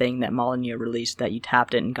remember that thing that Molyneux released that you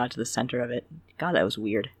tapped it and got to the center of it. God, that was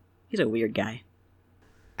weird. He's a weird guy.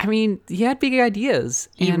 I mean, he had big ideas.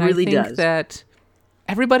 He really does. I think that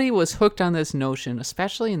everybody was hooked on this notion,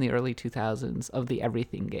 especially in the early 2000s, of the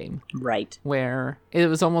everything game. Right. Where it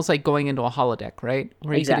was almost like going into a holodeck, right?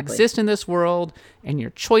 Where you exactly. could exist in this world, and your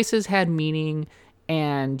choices had meaning,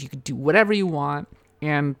 and you could do whatever you want.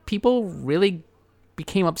 And people really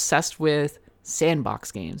became obsessed with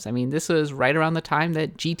sandbox games. I mean, this was right around the time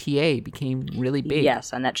that GTA became really big.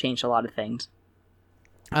 Yes, and that changed a lot of things.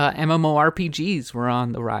 MMORPGs were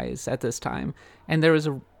on the rise at this time. And there was,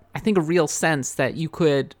 I think, a real sense that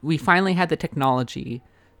we finally had the technology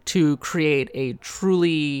to create a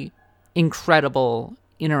truly incredible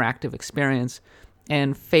interactive experience.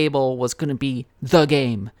 And Fable was going to be the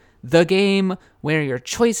game where your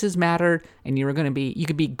choices mattered, and you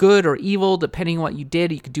could be good or evil depending on what you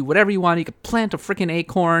did. You could do whatever you wanted. You could plant a freaking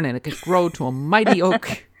acorn and it could grow to a mighty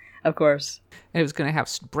oak. Of course. And it was going to have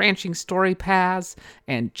branching story paths,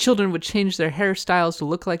 and children would change their hairstyles to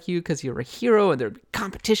look like you because you're a hero, and there'd be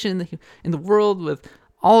competition in the world with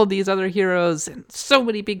all of these other heroes, and so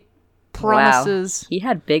many big promises. Wow. He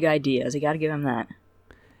had big ideas. You got to give him that.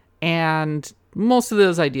 And most of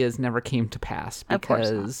those ideas never came to pass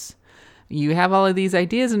because you have all of these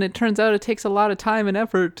ideas, and it turns out it takes a lot of time and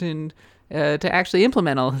effort and to actually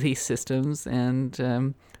implement all of these systems.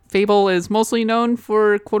 And Fable is mostly known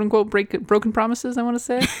for quote-unquote broken promises, I want to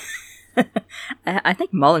say. I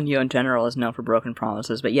think Molyneux in general is known for broken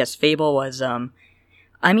promises, but yes, Fable was,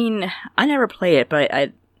 I mean, I never played it, but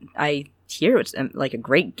I hear it's like a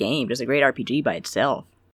great game, just a great RPG by itself.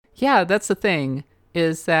 Yeah, that's the thing,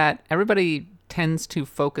 is that everybody tends to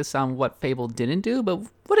focus on what Fable didn't do, but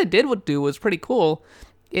what it did do was pretty cool.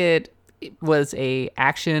 It was a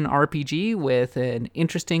action RPG with an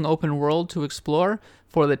interesting open world to explore.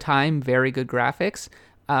 For the time, very good graphics.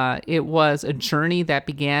 It was a journey that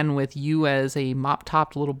began with you as a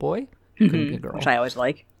mop-topped little boy. Couldn't be a girl. Which I always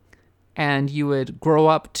like. And you would grow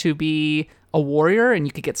up to be a warrior, and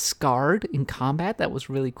you could get scarred in combat. That was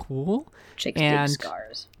really cool. Chicks dig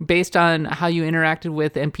scars. Based on how you interacted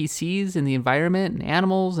with NPCs in the environment and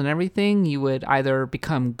animals and everything, you would either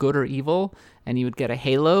become good or evil, and you would get a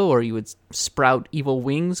halo, or you would sprout evil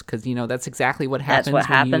wings, because, you know, that's exactly what happens. That's what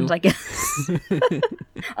happens, I guess.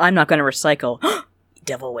 I'm not going to recycle.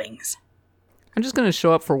 Devil wings. I'm just going to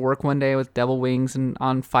show up for work one day with devil wings and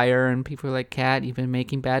on fire, and people are like, Kat, you've been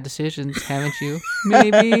making bad decisions, haven't you?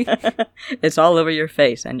 Maybe. It's all over your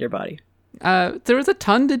face and your body. There was a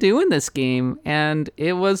ton to do in this game, and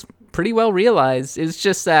it was pretty well realized. It's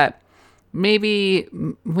just that maybe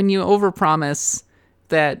when you overpromise,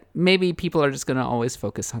 that maybe people are just going to always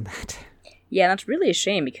focus on that. Yeah, that's really a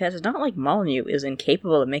shame, because it's not like Molyneux is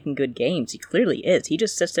incapable of making good games. He clearly is. He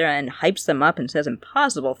just sits there and hypes them up and says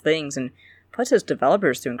impossible things and puts his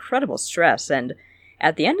developers through incredible stress. And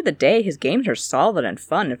at the end of the day, his games are solid and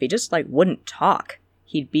fun. If he just, wouldn't talk,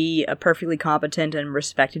 he'd be a perfectly competent and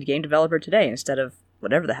respected game developer today instead of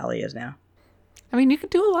whatever the hell he is now. I mean, you could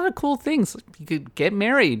do a lot of cool things. You could get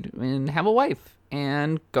married and have a wife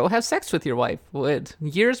and go have sex with your wife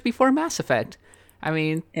years before Mass Effect. I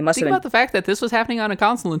mean, think about the fact that this was happening on a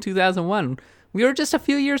console in 2001. We were just a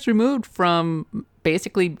few years removed from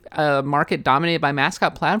basically a market dominated by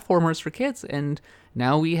mascot platformers for kids, and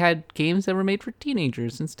now we had games that were made for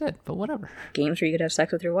teenagers instead, but whatever. Games where you could have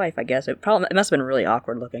sex with your wife, I guess. It must have been really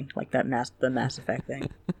awkward looking, like the Mass Effect thing.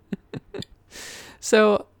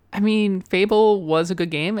 So, I mean, Fable was a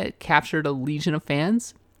good game. It captured a legion of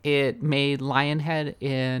fans. It made Lionhead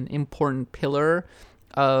an important pillar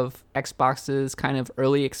of Xbox's kind of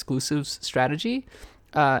early exclusives strategy.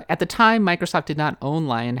 At the time, Microsoft did not own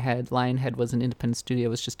Lionhead. Lionhead was an independent studio. It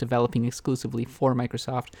was just developing exclusively for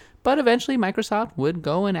Microsoft. But eventually, Microsoft would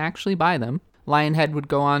go and actually buy them. Lionhead would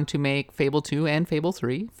go on to make Fable 2 and Fable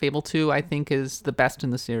 3. Fable 2, I think, is the best in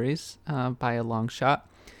the series by a long shot.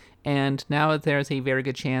 And now there's a very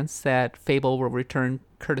good chance that Fable will return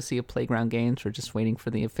courtesy of Playground Games. We're just waiting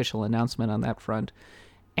for the official announcement on that front.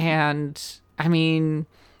 And, I mean,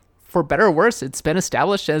 for better or worse, it's been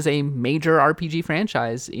established as a major RPG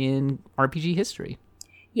franchise in RPG history.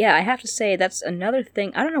 Yeah, I have to say, that's another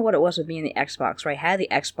thing. I don't know what it was with me in the Xbox, where I had the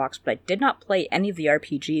Xbox, but I did not play any of the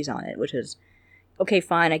RPGs on it, which is, okay,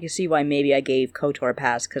 fine, I can see why maybe I gave KOTOR a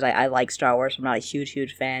pass, because I like Star Wars, I'm not a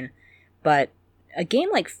huge fan, but a game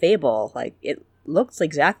like Fable, it looks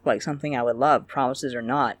exactly like something I would love, promises or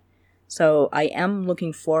not. So I am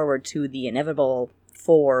looking forward to the inevitable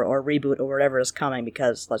 4 or reboot or whatever is coming,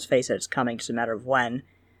 because, let's face it, it's coming, just a matter of when.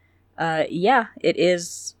 Yeah, it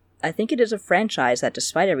is. I think it is a franchise that,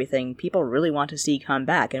 despite everything, people really want to see come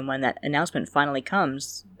back, and when that announcement finally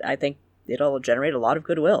comes, I think it'll generate a lot of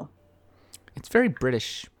goodwill. It's very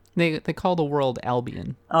British. They call the world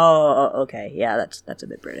Albion. Oh, okay. Yeah, that's a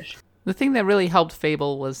bit British. The thing that really helped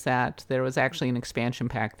Fable was that there was actually an expansion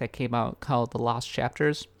pack that came out called The Lost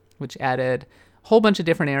Chapters, which added a whole bunch of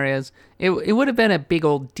different areas. It would have been a big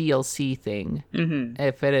old DLC thing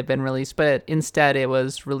if it had been released, but instead it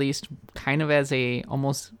was released kind of as a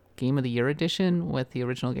almost Game of the Year edition with the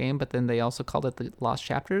original game, but then they also called it the Lost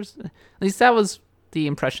Chapters. At least that was the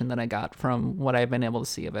impression that I got from what I've been able to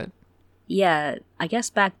see of it. Yeah, I guess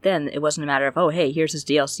back then it wasn't a matter of, oh, hey, here's this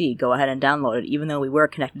DLC, go ahead and download it, even though we were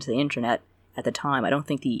connected to the internet at the time. I don't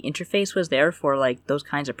think the interface was there for, like, those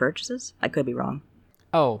kinds of purchases. I could be wrong.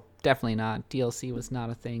 Oh, definitely not. DLC was not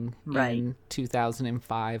a thing Right. in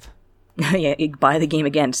 2005. Yeah, you buy the game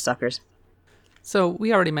again, suckers. So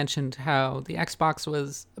we already mentioned how the Xbox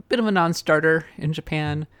was a bit of a non-starter in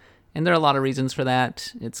Japan, and there are a lot of reasons for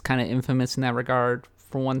that. It's kind of infamous in that regard.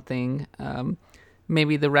 For one thing,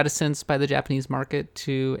 maybe the reticence by the Japanese market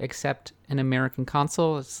to accept an American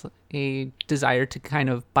console. It's a desire to kind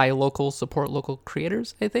of buy local, support local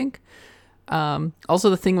creators, I think. Also,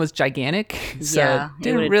 the thing was gigantic, so Yeah, it it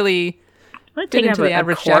didn't would've- really Would have fit taken into up the a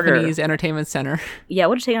average quarter. Japanese entertainment center. Yeah, it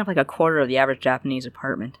would have taken up like a quarter of the average Japanese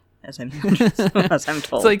apartment, as I'm, as I'm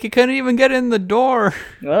told. It's like you couldn't even get in the door.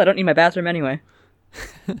 Well, I don't need my bathroom anyway.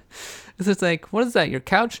 It's just like, what is that, your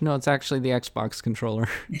couch? No, it's actually the Xbox controller.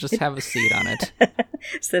 Just have a seat on it.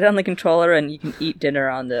 Sit on the controller and you can eat dinner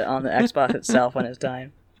on the Xbox itself when it's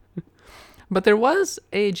time. But there was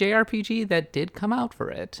a JRPG that did come out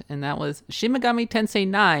for it, and that was Shin Megami Tensei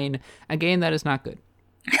 9, a game that is not good.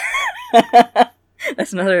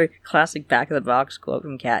 That's another classic back of the box quote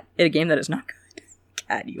from Kat. A game that is not good.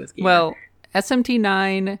 Kat, you was gamer. Well,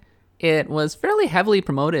 SMT9, it was fairly heavily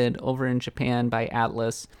promoted over in Japan by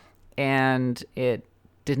Atlas, and it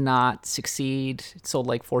did not succeed. It sold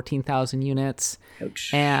like 14,000 units,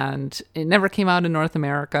 Ouch. and it never came out in North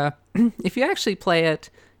America. If you actually play it,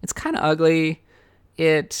 it's kind of ugly.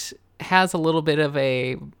 It has a little bit of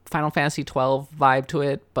a Final Fantasy 12 vibe to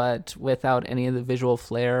it, but without any of the visual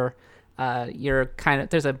flair.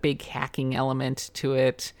 There's a big hacking element to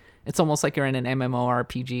it. It's almost like you're in an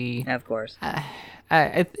MMORPG. Of course.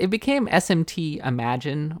 It became SMT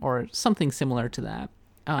Imagine or something similar to that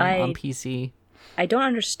on PC. I don't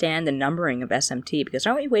understand the numbering of SMT, because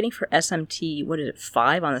aren't we waiting for SMT,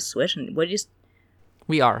 5 on the Switch? And what is...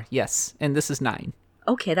 We are, yes, and this is 9.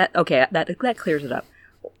 Okay, that clears it up.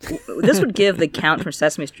 This would give the Count from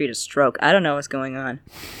Sesame Street a stroke. I don't know what's going on.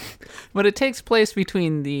 But it takes place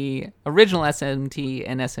between the original SMT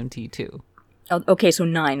and SMT2. Oh, okay, so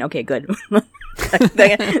 9. Okay, good.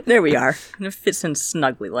 There we are. It fits in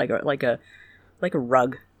snugly like a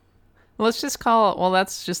rug. Let's just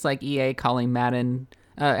that's just like EA calling Madden,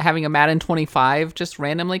 having a Madden 25 just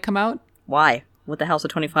randomly come out Why? What the hell's a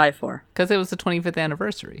 25 for? because it was the 25th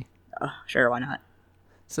anniversary. Sure, why not?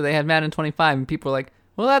 So they had Madden 25, and people were like,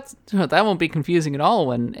 well, that won't be confusing at all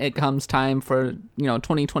when it comes time for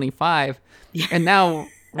 2025. And now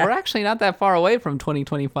we're actually not that far away from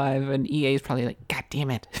 2025, and EA is probably like, God damn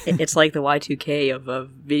it. It's like the Y2K of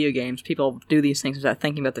video games. People do these things without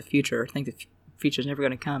thinking about the future, think the future's never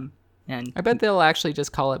going to come. And I bet they'll actually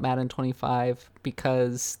just call it Madden 25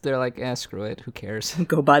 because they're like, screw it, who cares?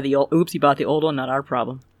 go buy the old... Oops, you bought the old one, not our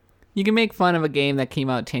problem. You can make fun of a game that came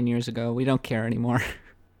out 10 years ago. We don't care anymore.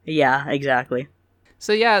 Yeah, exactly.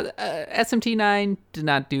 So yeah, SMT9 did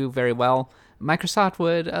not do very well. Microsoft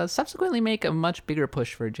would subsequently make a much bigger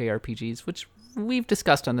push for JRPGs, which we've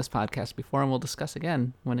discussed on this podcast before, and we'll discuss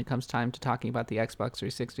again when it comes time to talking about the Xbox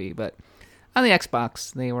 360. But on the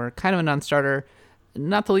Xbox, they were kind of a non-starter,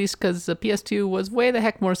 not the least because the PS2 was way the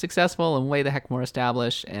heck more successful and way the heck more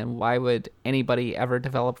established, and why would anybody ever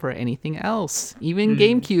develop for anything else? Even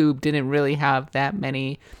GameCube didn't really have that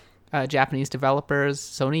many Japanese developers.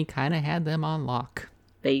 Sony kind of had them on lock.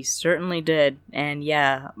 They certainly did. And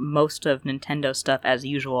yeah, most of Nintendo stuff, as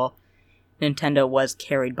usual, Nintendo was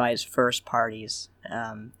carried by its first parties.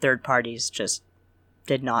 Third parties just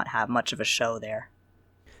did not have much of a show there.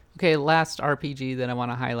 Okay, last RPG that I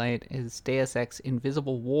want to highlight is Deus Ex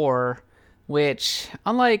Invisible War, which,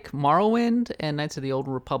 unlike Morrowind and Knights of the Old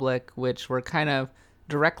Republic, which were kind of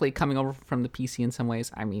directly coming over from the PC in some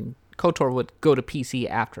ways. I mean, KOTOR would go to PC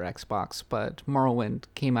after Xbox, but Morrowind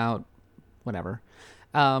came out, whatever.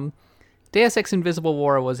 Deus Ex Invisible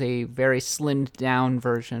War was a very slimmed down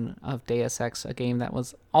version of Deus Ex, a game that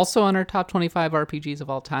was also on our top 25 RPGs of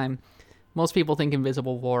all time. Most people think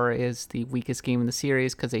Invisible War is the weakest game in the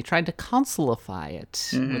series because they tried to consoleify it,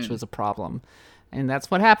 which was a problem. And that's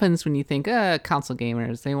what happens when you think, console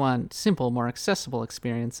gamers, they want simple, more accessible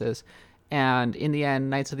experiences. And in the end,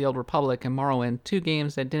 Knights of the Old Republic and Morrowind, two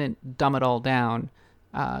games that didn't dumb it all down,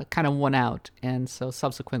 kind of won out. And so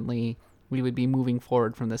subsequently, we would be moving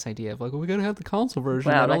forward from this idea of like, well, we gotta have the console version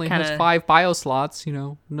that only has 5 bio slots,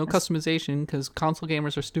 no customization because console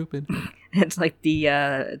gamers are stupid. It's like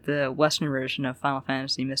the Western version of Final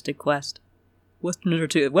Fantasy Mystic Quest.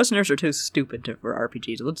 Westerners are too stupid for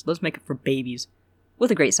RPGs. Let's make it for babies.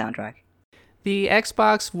 with a great soundtrack. The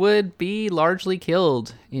Xbox would be largely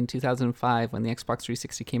killed in 2005 when the Xbox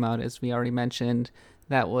 360 came out, as we already mentioned.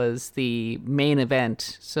 That was the main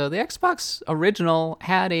event. So the Xbox original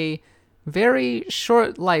had a very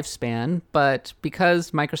short lifespan, but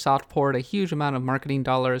because Microsoft poured a huge amount of marketing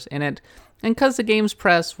dollars in it, and because the games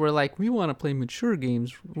press were like, we want to play mature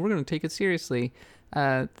games, we're going to take it seriously,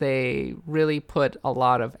 they really put a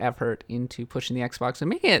lot of effort into pushing the Xbox and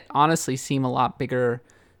making it honestly seem a lot bigger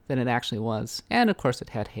than it actually was. And of course, it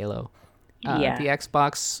had Halo. Yeah. The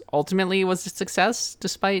Xbox ultimately was a success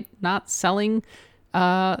despite not selling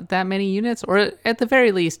that many units, or at the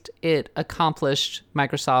very least, it accomplished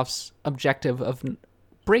Microsoft's objective of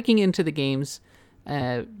breaking into the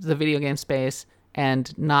video game space,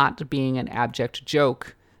 and not being an abject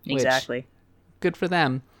joke. Exactly. Good for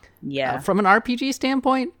them. Yeah. From an RPG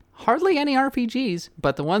standpoint, hardly any RPGs,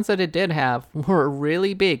 but the ones that it did have were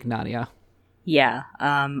really big, Nadia. Yeah,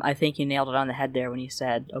 I think you nailed it on the head there when you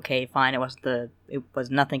said, okay, fine, it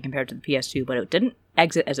was nothing compared to the PS2, but it didn't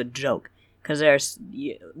exit as a joke. Because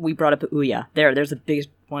we brought up Ouya. There's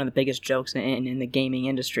one of the biggest jokes in the gaming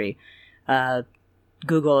industry.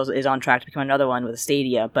 Google is on track to become another one with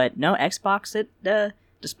Stadia, but no, Xbox,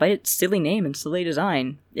 despite its silly name and silly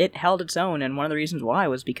design, it held its own, and one of the reasons why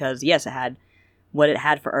was because, yes, what it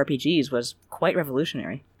had for RPGs was quite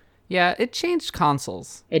revolutionary. Yeah, it changed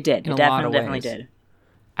consoles. It did. It definitely did.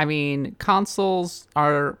 I mean, consoles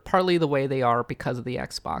are partly the way they are because of the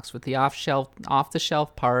Xbox, with the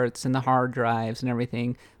off-the-shelf parts and the hard drives and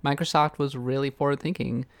everything. Microsoft was really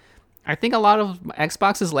forward-thinking. I think a lot of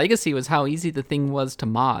Xbox's legacy was how easy the thing was to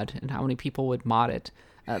mod and how many people would mod it.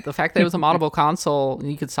 The fact that it was a moddable console and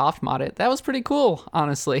you could soft mod it, that was pretty cool,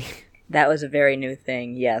 honestly. That was a very new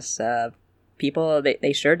thing, yes. People,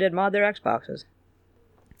 they sure did mod their Xboxes.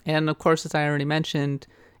 And of course, as I already mentioned,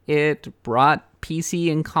 it brought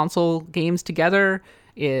PC and console games together.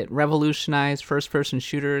 It revolutionized first-person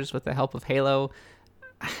shooters with the help of Halo.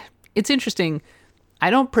 It's interesting. I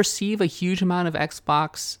don't perceive a huge amount of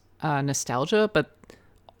Xbox nostalgia, but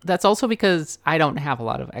that's also because I don't have a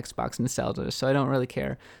lot of Xbox nostalgia, so I don't really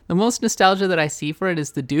care. The most nostalgia that I see for it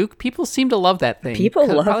is the Duke. People seem to love that thing. People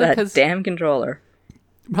love that damn controller.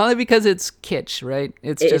 Probably because it's kitsch, right?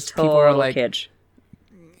 It's just total people are like kitsch.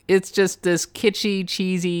 It's just this kitschy,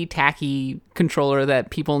 cheesy, tacky controller that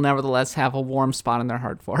people nevertheless have a warm spot in their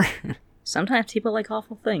heart for. Sometimes people like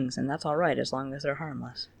awful things, and that's all right as long as they're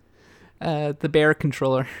harmless. The bear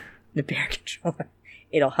controller. The bear controller.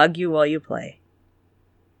 It'll hug you while you play.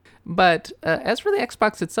 But as for the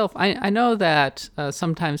Xbox itself, I know that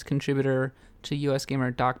sometimes contributor to US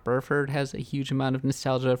Gamer Doc Burford has a huge amount of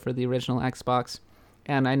nostalgia for the original Xbox.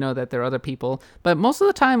 And I know that there are other people. But most of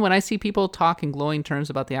the time when I see people talk in glowing terms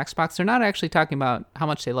about the Xbox, they're not actually talking about how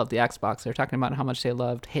much they love the Xbox. They're talking about how much they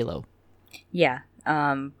loved Halo. Yeah.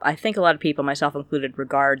 I think a lot of people, myself included,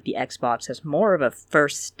 regard the Xbox as more of a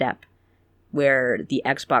first step, where the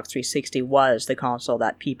Xbox 360 was the console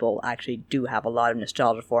that people actually do have a lot of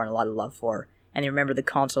nostalgia for and a lot of love for. And they remember the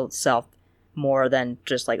console itself more than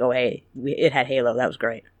just like, oh, hey, it had Halo. That was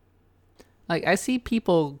great. Like, I see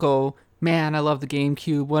people go, man, I love the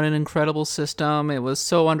GameCube. What an incredible system. It was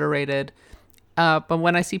so underrated. But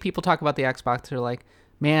when I see people talk about the Xbox, they're like,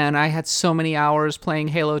 man, I had so many hours playing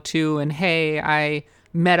Halo 2, and hey, I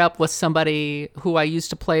met up with somebody who I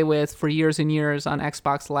used to play with for years and years on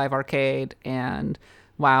Xbox Live Arcade, and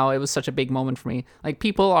wow, it was such a big moment for me. Like,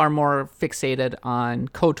 people are more fixated on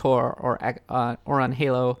KOTOR or on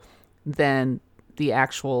Halo than the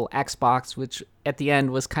actual Xbox, which at the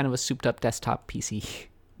end was kind of a souped-up desktop PC.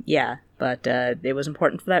 Yeah, but it was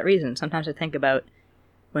important for that reason. Sometimes I think about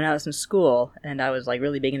when I was in school and I was like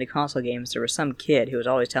really big into console games, there was some kid who was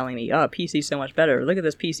always telling me, oh, PC's so much better. Look at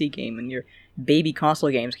this PC game, and your baby console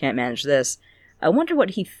games can't manage this. I wonder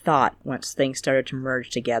what he thought once things started to merge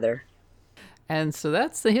together. And so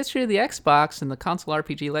that's the history of the Xbox and the console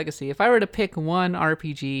RPG legacy. If I were to pick one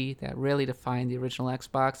RPG that really defined the original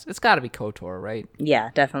Xbox, it's got to be KOTOR, right?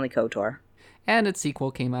 Yeah, definitely KOTOR. And its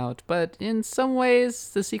sequel came out, but in some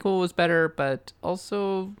ways the sequel was better, but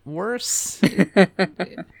also worse.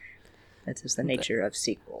 That's just the nature of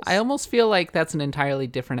sequels. I almost feel like that's an entirely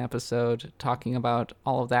different episode talking about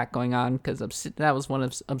all of that going on, because that was one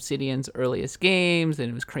of Obsidian's earliest games,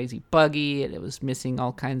 and it was crazy buggy, and it was missing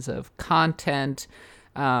all kinds of content,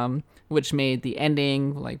 which made the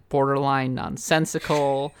ending like borderline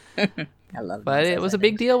nonsensical. I love but it was a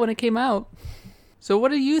big deal when it came out. So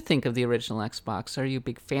what do you think of the original Xbox? Are you a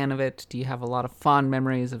big fan of it? Do you have a lot of fond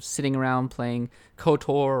memories of sitting around playing KOTOR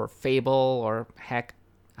or Fable or, heck,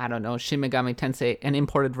 I don't know, Shin Megami Tensei, an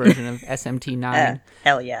imported version of SMT9.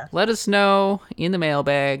 Hell yeah. Let us know in the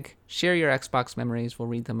mailbag. Share your Xbox memories. We'll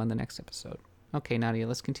read them on the next episode. Okay, Nadia,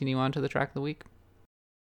 let's continue on to the track of the week.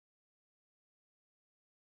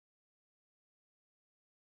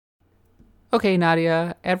 Okay,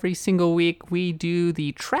 Nadia, every single week we do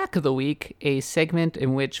the track of the week, a segment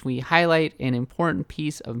in which we highlight an important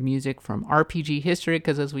piece of music from RPG history,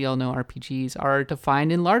 because as we all know, RPGs are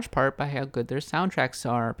defined in large part by how good their soundtracks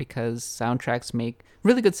are, because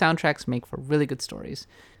really good soundtracks make for really good stories.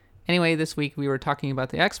 Anyway, this week we were talking about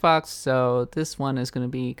the Xbox, so this one is going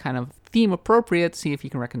to be kind of theme appropriate. See if you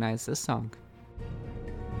can recognize this song.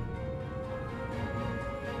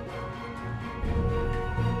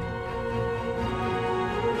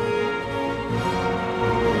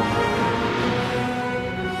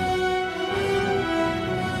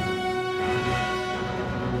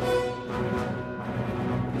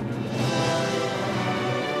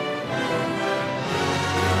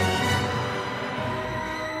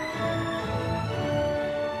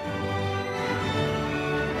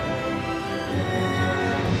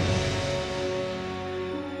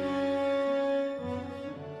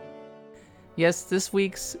 Yes, this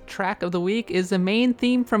week's track of the week is the main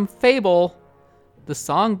theme from Fable, the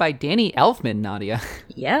song by Danny Elfman, Nadia.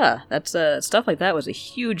 Yeah, that's stuff like that was a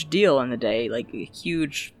huge deal in the day. Like a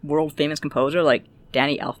huge world famous composer like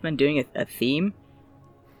Danny Elfman doing a theme.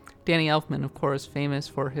 Danny Elfman, of course, famous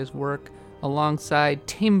for his work alongside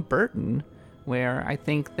Tim Burton, where I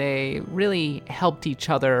think they really helped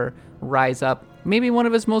each other rise up. Maybe one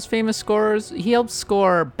of his most famous scores, he helped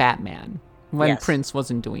score Batman when Prince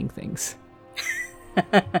wasn't doing things.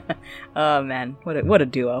 Oh man, what a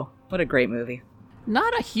duo. What a great movie.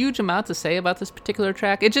 Not a huge amount to say about this particular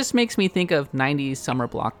track. It just makes me think of 90s summer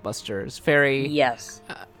blockbusters. Very... Yes.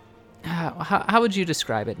 How would you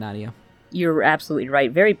describe it, Nadia? You're absolutely right.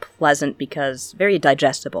 Very pleasant very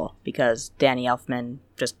digestible because Danny Elfman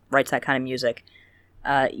just writes that kind of music.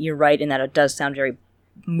 You're right in that it does sound very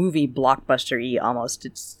movie blockbuster-y almost.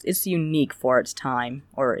 It's unique for its time,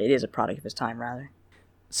 or it is a product of its time, rather.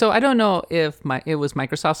 So I don't know if it was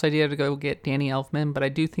Microsoft's idea to go get Danny Elfman, but I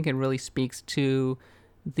do think it really speaks to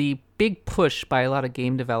the big push by a lot of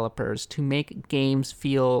game developers to make games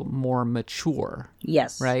feel more mature.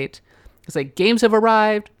 Yes. Right? It's like games have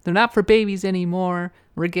arrived. They're not for babies anymore.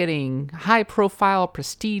 We're getting high-profile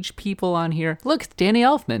prestige people on here. Look, it's Danny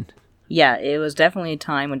Elfman. Yeah, it was definitely a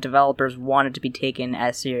time when developers wanted to be taken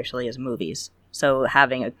as seriously as movies. So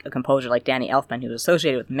having a composer like Danny Elfman, who's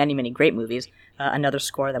associated with many, many great movies, another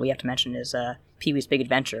score that we have to mention is Pee-wee's Big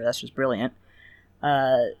Adventure. That's just brilliant.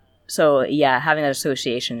 So yeah, having that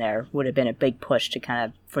association there would have been a big push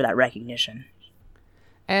for that recognition.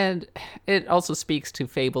 And it also speaks to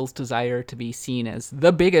Fable's desire to be seen as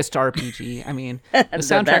the biggest RPG. I mean, the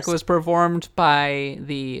soundtrack was performed by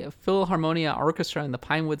the Philharmonia Orchestra and the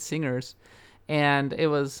Pinewood Singers, and it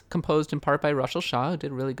was composed in part by Russell Shaw, who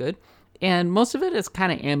did really good. And most of it is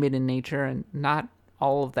kind of ambient in nature and not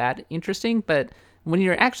all of that interesting, but when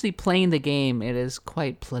you're actually playing the game, it is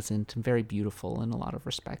quite pleasant and very beautiful in a lot of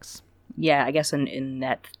respects. Yeah, I guess in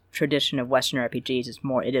that tradition of Western RPGs,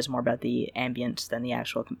 it is more about the ambience than the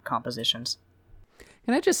actual compositions.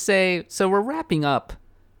 Can I just say, so we're wrapping up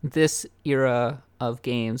this era of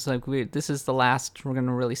games. Like this is the last we're going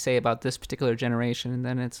to really say about this particular generation, and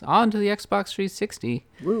then it's on to the Xbox 360.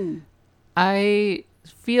 Woo! I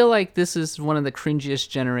feel like this is one of the cringiest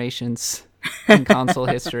generations in console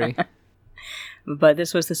history. But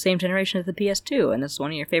this was the same generation as the PS2, and that's one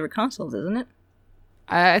of your favorite consoles, isn't it?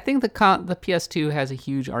 I think the PS2 has a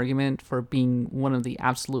huge argument for being one of the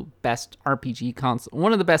absolute best RPG consoles.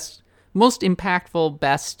 One of the best, most impactful,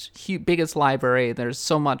 biggest library. There's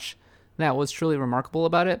so much that was truly remarkable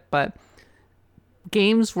about it, but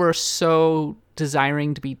games were so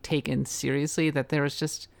desiring to be taken seriously that there was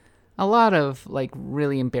just a lot of like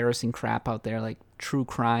really embarrassing crap out there, like true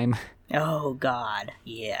crime. Oh God,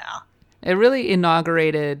 yeah. It really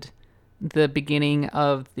inaugurated the beginning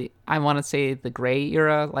of the gray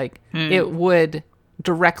era. Like it would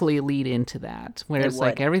directly lead into that, where it's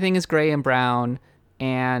like everything is gray and brown,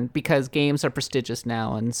 and because games are prestigious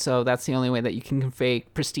now, and so that's the only way that you can convey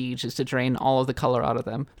prestige is to drain all of the color out of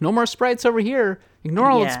them. No more sprites over here. Ignore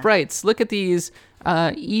all the sprites. Look at these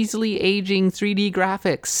easily aging 3D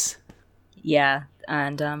graphics. Yeah,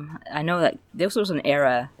 and I know that this was an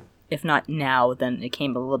era, if not now, then it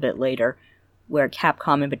came a little bit later, where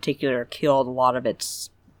Capcom in particular killed a lot of its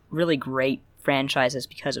really great franchises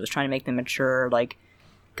because it was trying to make them mature. Like,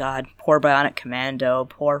 God, poor Bionic Commando,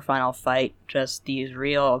 poor Final Fight, just these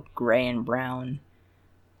real gray and brown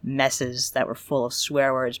messes that were full of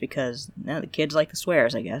swear words because the kids like the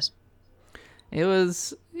swears, I guess. It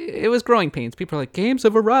was growing pains. People are like, games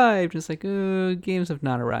have arrived. It's like, games have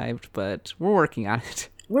not arrived, but we're working on it.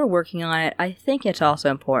 We're working on it. I think it's also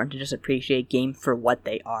important to just appreciate games for what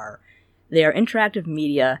they are. They are interactive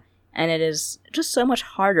media, and it is just so much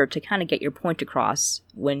harder to kind of get your point across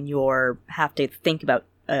when you have to think about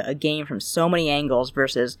a game from so many angles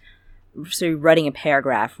versus, say, writing a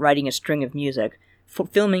paragraph, writing a string of music,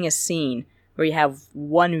 filming a scene where you have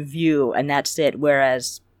one view and that's it,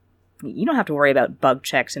 whereas you don't have to worry about bug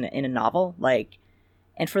checks in a novel.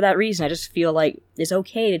 And for that reason, I just feel like it's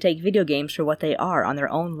okay to take video games for what they are on their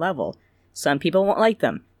own level. Some people won't like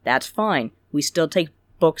them. That's fine. We still take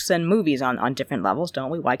books and movies on different levels,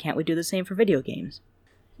 don't we? Why can't we do the same for video games?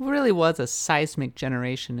 It really was a seismic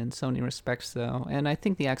generation in so many respects, though. And I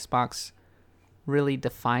think the Xbox really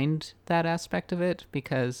defined that aspect of it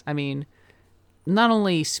because, I mean, not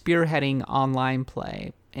only spearheading online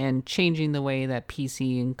play and changing the way that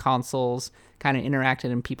PC and consoles kind of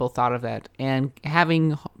interacted and people thought of that, and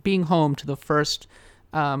being home to the first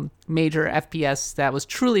major FPS that was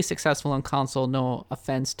truly successful on console, no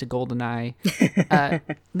offense to GoldenEye,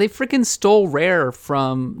 they freaking stole Rare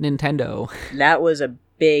from Nintendo. That was a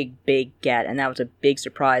big get, and that was a big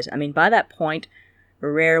surprise. I mean, by that point,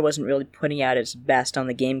 Rare wasn't really putting out its best on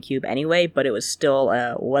the GameCube anyway, but it was still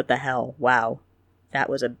what the hell, wow. That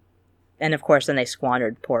was and of course then they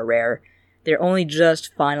squandered poor Rare. They're only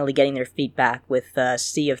just finally getting their feet back with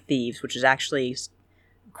Sea of Thieves, which is actually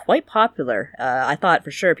quite popular. I thought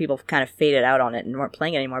for sure people kind of faded out on it and weren't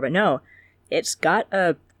playing it anymore, but no. It's got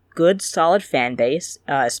a good, solid fan base,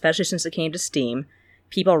 especially since it came to Steam.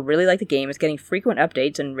 People really like the game. It's getting frequent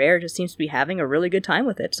updates, and Rare just seems to be having a really good time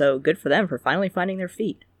with it, so good for them for finally finding their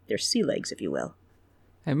feet. Their sea legs, if you will.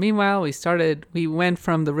 And meanwhile, we went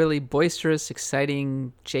from the really boisterous,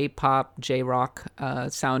 exciting J-pop, J-rock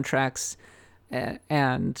soundtracks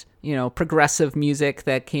and, progressive music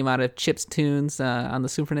that came out of Chip's tunes on the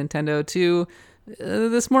Super Nintendo to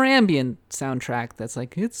this more ambient soundtrack that's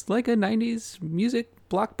it's like a 90s music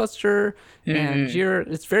blockbuster, and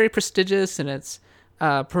it's very prestigious, and it's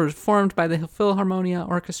performed by the Philharmonia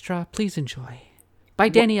Orchestra. Please enjoy. By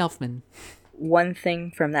Danny Elfman. One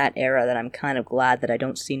thing from that era that I'm kind of glad that I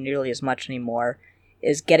don't see nearly as much anymore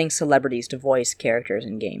is getting celebrities to voice characters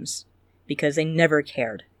in games. Because they never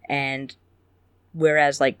cared. And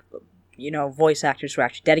whereas, voice actors who are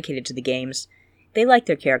actually dedicated to the games, they like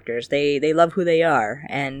their characters. They love who they are.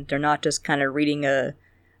 And they're not just kind of reading a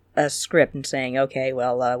script and saying, okay,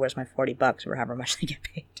 well, where's my $40 or however much they get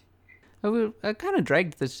paid. I kind of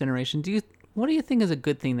dragged this generation. What do you think is a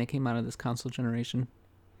good thing that came out of this console generation?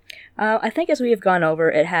 I think as we have gone over,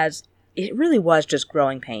 it really was just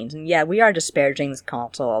growing pains. And yeah, we are disparaging this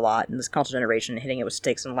console a lot, and this console generation, hitting it with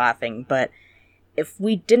sticks and laughing, but if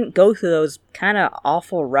we didn't go through those kind of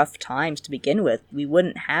awful, rough times to begin with, we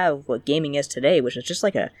wouldn't have what gaming is today, which is just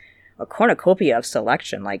like a cornucopia of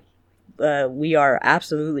selection. We are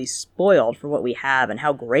absolutely spoiled for what we have and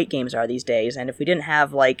how great games are these days, and if we didn't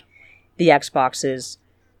have, the Xbox's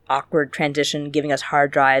awkward transition, giving us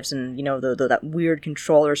hard drives and, that weird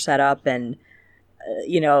controller setup and,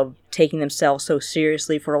 taking themselves so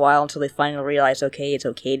seriously for a while until they finally realized, okay, it's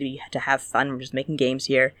okay to have fun, we're just making games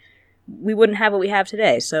here, we wouldn't have what we have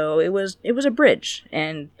today. So it was a bridge,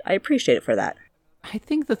 and I appreciate it for that. I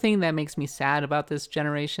think the thing that makes me sad about this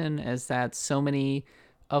generation is that so many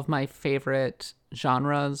of my favorite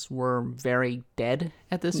genres were very dead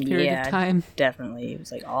at this period of time. Definitely. It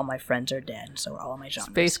was all my friends are dead, so are all my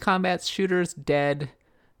genres. Space combat shooters, dead.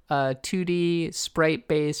 2D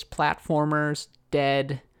sprite-based platformers,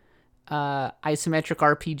 dead. Isometric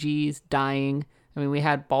RPGs, dying. I mean, we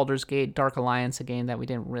had Baldur's Gate Dark Alliance, a game that we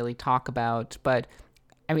didn't really talk about, but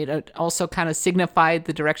I mean, it also kind of signified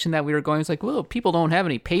the direction that we were going. It's well, people don't have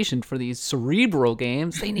any patience for these cerebral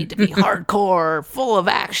games. They need to be hardcore, full of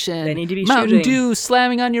action. They need to be Mountain shooting. Dew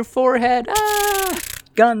slamming on your forehead. Ah!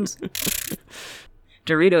 Guns.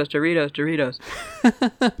 Doritos.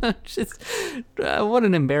 Just, what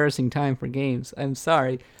an embarrassing time for games. I'm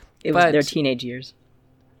sorry. It was their teenage years.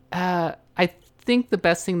 I think the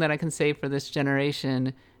best thing that I can say for this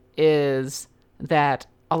generation is that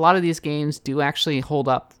a lot of these games do actually hold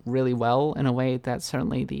up really well in a way that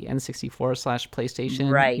certainly the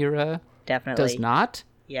N64/PlayStation era definitely does not.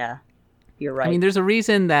 Yeah, you're right. I mean, there's a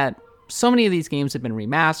reason that so many of these games have been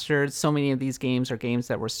remastered. So many of these games are games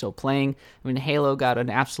that we're still playing. I mean, Halo got an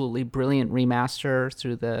absolutely brilliant remaster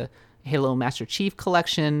through the Halo Master Chief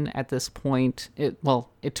Collection at this point.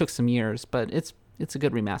 It took some years, but it's a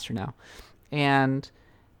good remaster now. And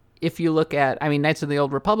if you look at, I mean, Knights of the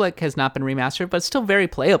Old Republic has not been remastered, but it's still very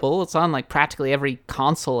playable. It's on like practically every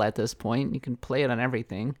console at this point. You can play it on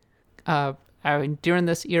everything. During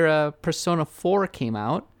this era, Persona 4 came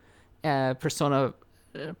out. Persona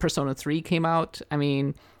 3 came out. I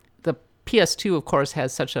mean, the PS2, of course,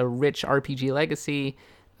 has such a rich RPG legacy.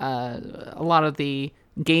 A lot of the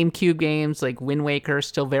GameCube games like Wind Waker are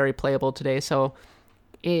still very playable today. So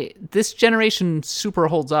this generation super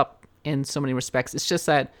holds up in so many respects. It's just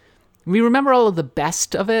that we remember all of the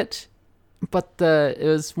best of it, but it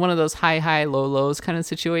was one of those high, low, lows kind of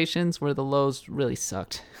situations where the lows really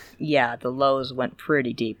sucked. Yeah, the lows went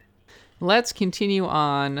pretty deep. Let's continue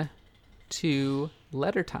on to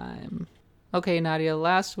letter time. Okay, Nadia,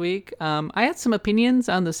 last week I had some opinions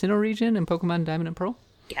on the Sinnoh region in Pokemon Diamond and Pearl.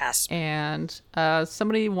 Yes. And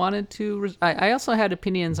somebody wanted to... I also had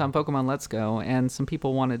opinions on Pokemon Let's Go, and some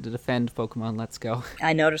people wanted to defend Pokemon Let's Go.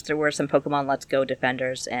 I noticed there were some Pokemon Let's Go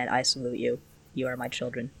defenders, and I salute you. You are my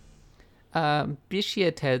children.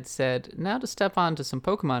 Bishiated said, now to step on to some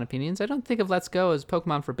Pokemon opinions, I don't think of Let's Go as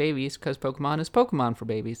Pokemon for babies, because Pokemon is Pokemon for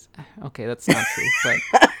babies. Okay, that's not true,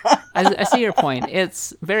 but I see your point.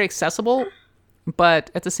 It's very accessible, but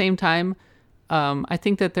at the same time, I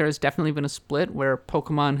think that there has definitely been a split where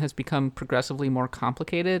Pokemon has become progressively more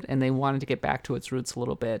complicated, and they wanted to get back to its roots a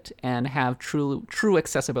little bit and have true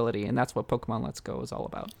accessibility, and that's what Pokemon Let's Go is all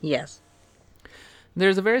about. Yes.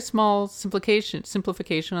 There's a very small simplification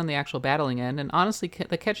on the actual battling end, and honestly,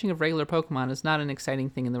 the catching of regular Pokemon is not an exciting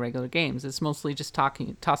thing in the regular games. It's mostly just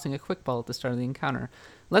tossing a quick ball at the start of the encounter.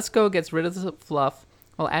 Let's Go gets rid of the fluff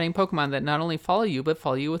while adding Pokemon that not only follow you, but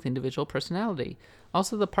follow you with individual personality.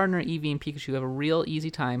 Also, the partner Eevee and Pikachu have a real easy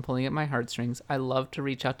time pulling at my heartstrings. I love to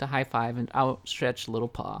reach out to high five and outstretch little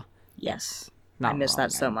paw. Yes. Not I miss wrong,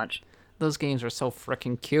 that so man. much. Those games are so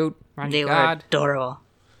freaking cute. My They God. were adorable.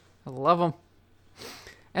 I love them.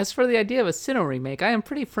 As for the idea of a Sinnoh remake, I am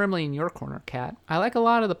pretty firmly in your corner, Kat. I like a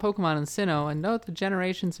lot of the Pokemon in Sinnoh and note the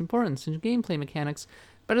generation's importance in gameplay mechanics,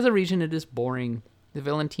 but as a region it is boring. The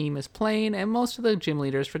villain team is plain, and most of the gym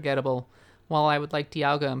leaders forgettable. While I would like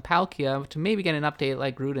Dialga and Palkia to maybe get an update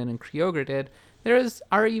like Gruden and Kyogre did, there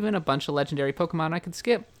are even a bunch of legendary Pokemon I could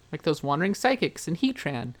skip, like those Wandering Psychics and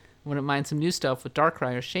Heatran. Wouldn't mind some new stuff with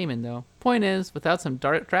Darkrai or Shaman, though. Point is, without some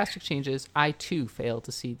drastic changes, I too fail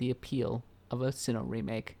to see the appeal of a Sinnoh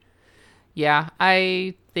remake. Yeah,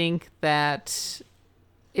 I think that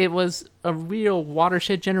it was a real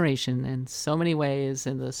watershed generation in so many ways,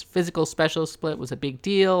 and this physical special split was a big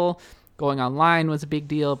deal. Going online was a big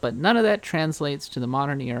deal, but none of that translates to the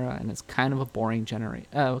modern era, and it's kind of a boring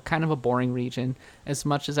boring region. As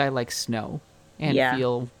much as I like snow and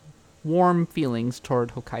feel warm feelings toward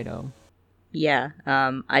Hokkaido. Yeah,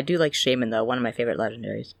 I do like Shaman though. One of my favorite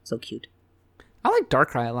legendaries. So cute. I like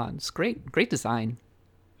Darkrai a lot. It's great design.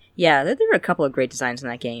 Yeah, there were a couple of great designs in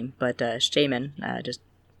that game, but Shaman, just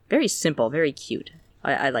very simple, very cute.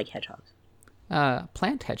 I like hedgehogs.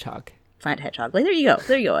 Plant hedgehog. Plant hedgehog. Like, there you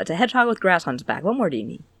go. It's a hedgehog with grass on its back. What more do you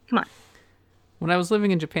need? Come on. When I was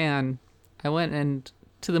living in Japan, I went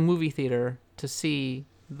to the movie theater to see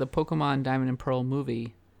the Pokemon Diamond and Pearl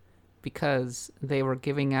movie because they were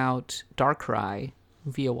giving out Darkrai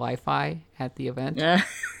via Wi-Fi at the event.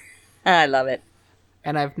 I love it.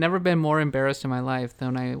 And I've never been more embarrassed in my life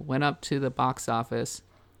than when I went up to the box office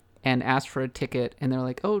and asked for a ticket, and they're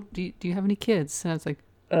like, "Oh, do you have any kids?" And I was like,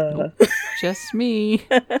 "Nope, just me."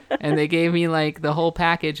 And they gave me like the whole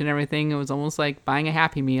package and everything. It was almost like buying a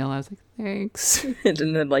Happy Meal. I was like, "Thanks."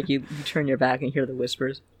 And then like you turn your back and hear the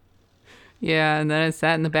whispers. Yeah, and then I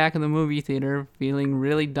sat in the back of the movie theater feeling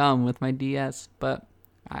really dumb with my DS, but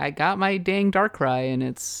I got my dang Darkrai, and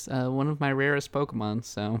it's one of my rarest Pokemon,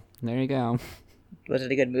 so there you go. Was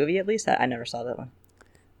it a good movie at least? I never saw that one.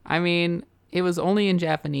 I mean, it was only in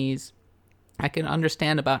Japanese. I can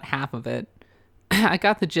understand about half of it. I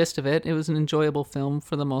got the gist of it. It was an enjoyable film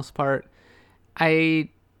for the most part. It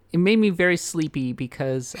made me very sleepy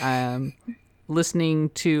because listening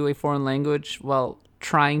to a foreign language while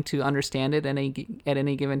trying to understand it at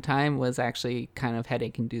any given time was actually kind of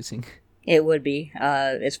headache-inducing. It would be.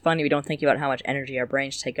 It's funny we don't think about how much energy our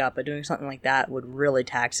brains take up, but doing something like that would really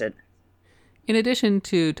tax it. In addition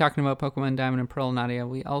to talking about Pokemon Diamond and Pearl, Nadia,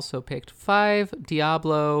 we also picked 5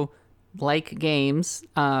 Diablo-like games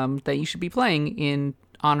that you should be playing in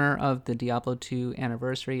honor of the Diablo 2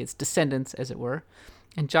 anniversary, its descendants, as it were.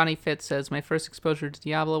 And Johnny Fitz says, my first exposure to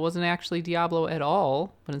Diablo wasn't actually Diablo at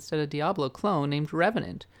all, but instead a Diablo clone named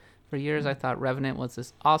Revenant. For years, I thought Revenant was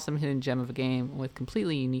this awesome hidden gem of a game with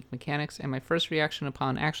completely unique mechanics, and my first reaction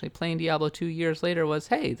upon actually playing Diablo 2 years later was,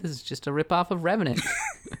 hey, this is just a ripoff of Revenant.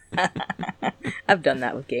 I've done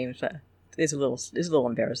that with games. it's a little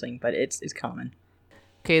embarrassing, but it's common.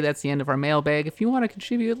 Okay, that's the end of our mailbag. If you want to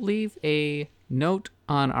contribute, leave a note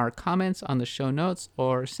on our comments on the show notes,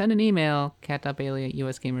 or send an email,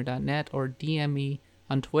 cat.bailey@usgamer.net, or DM me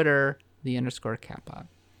on Twitter, _catbot.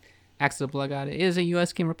 Axe of the Blood God is a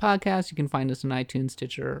US Gamer podcast. You can find us on iTunes,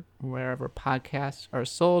 Stitcher, wherever podcasts are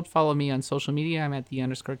sold. Follow me on social media. I'm at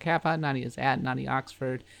 _catbot. Nadia is at Nadia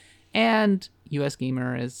Oxford. And US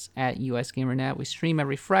Gamer is at USGamerNet. We stream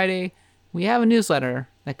every Friday. We have a newsletter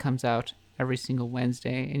that comes out every single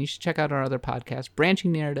Wednesday. And you should check out our other podcast,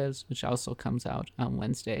 Branching Narratives, which also comes out on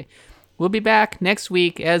Wednesday. We'll be back next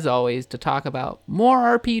week, as always, to talk about more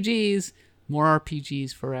RPGs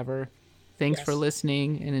forever. Thanks for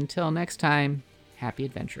listening, and until next time, happy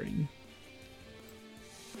adventuring.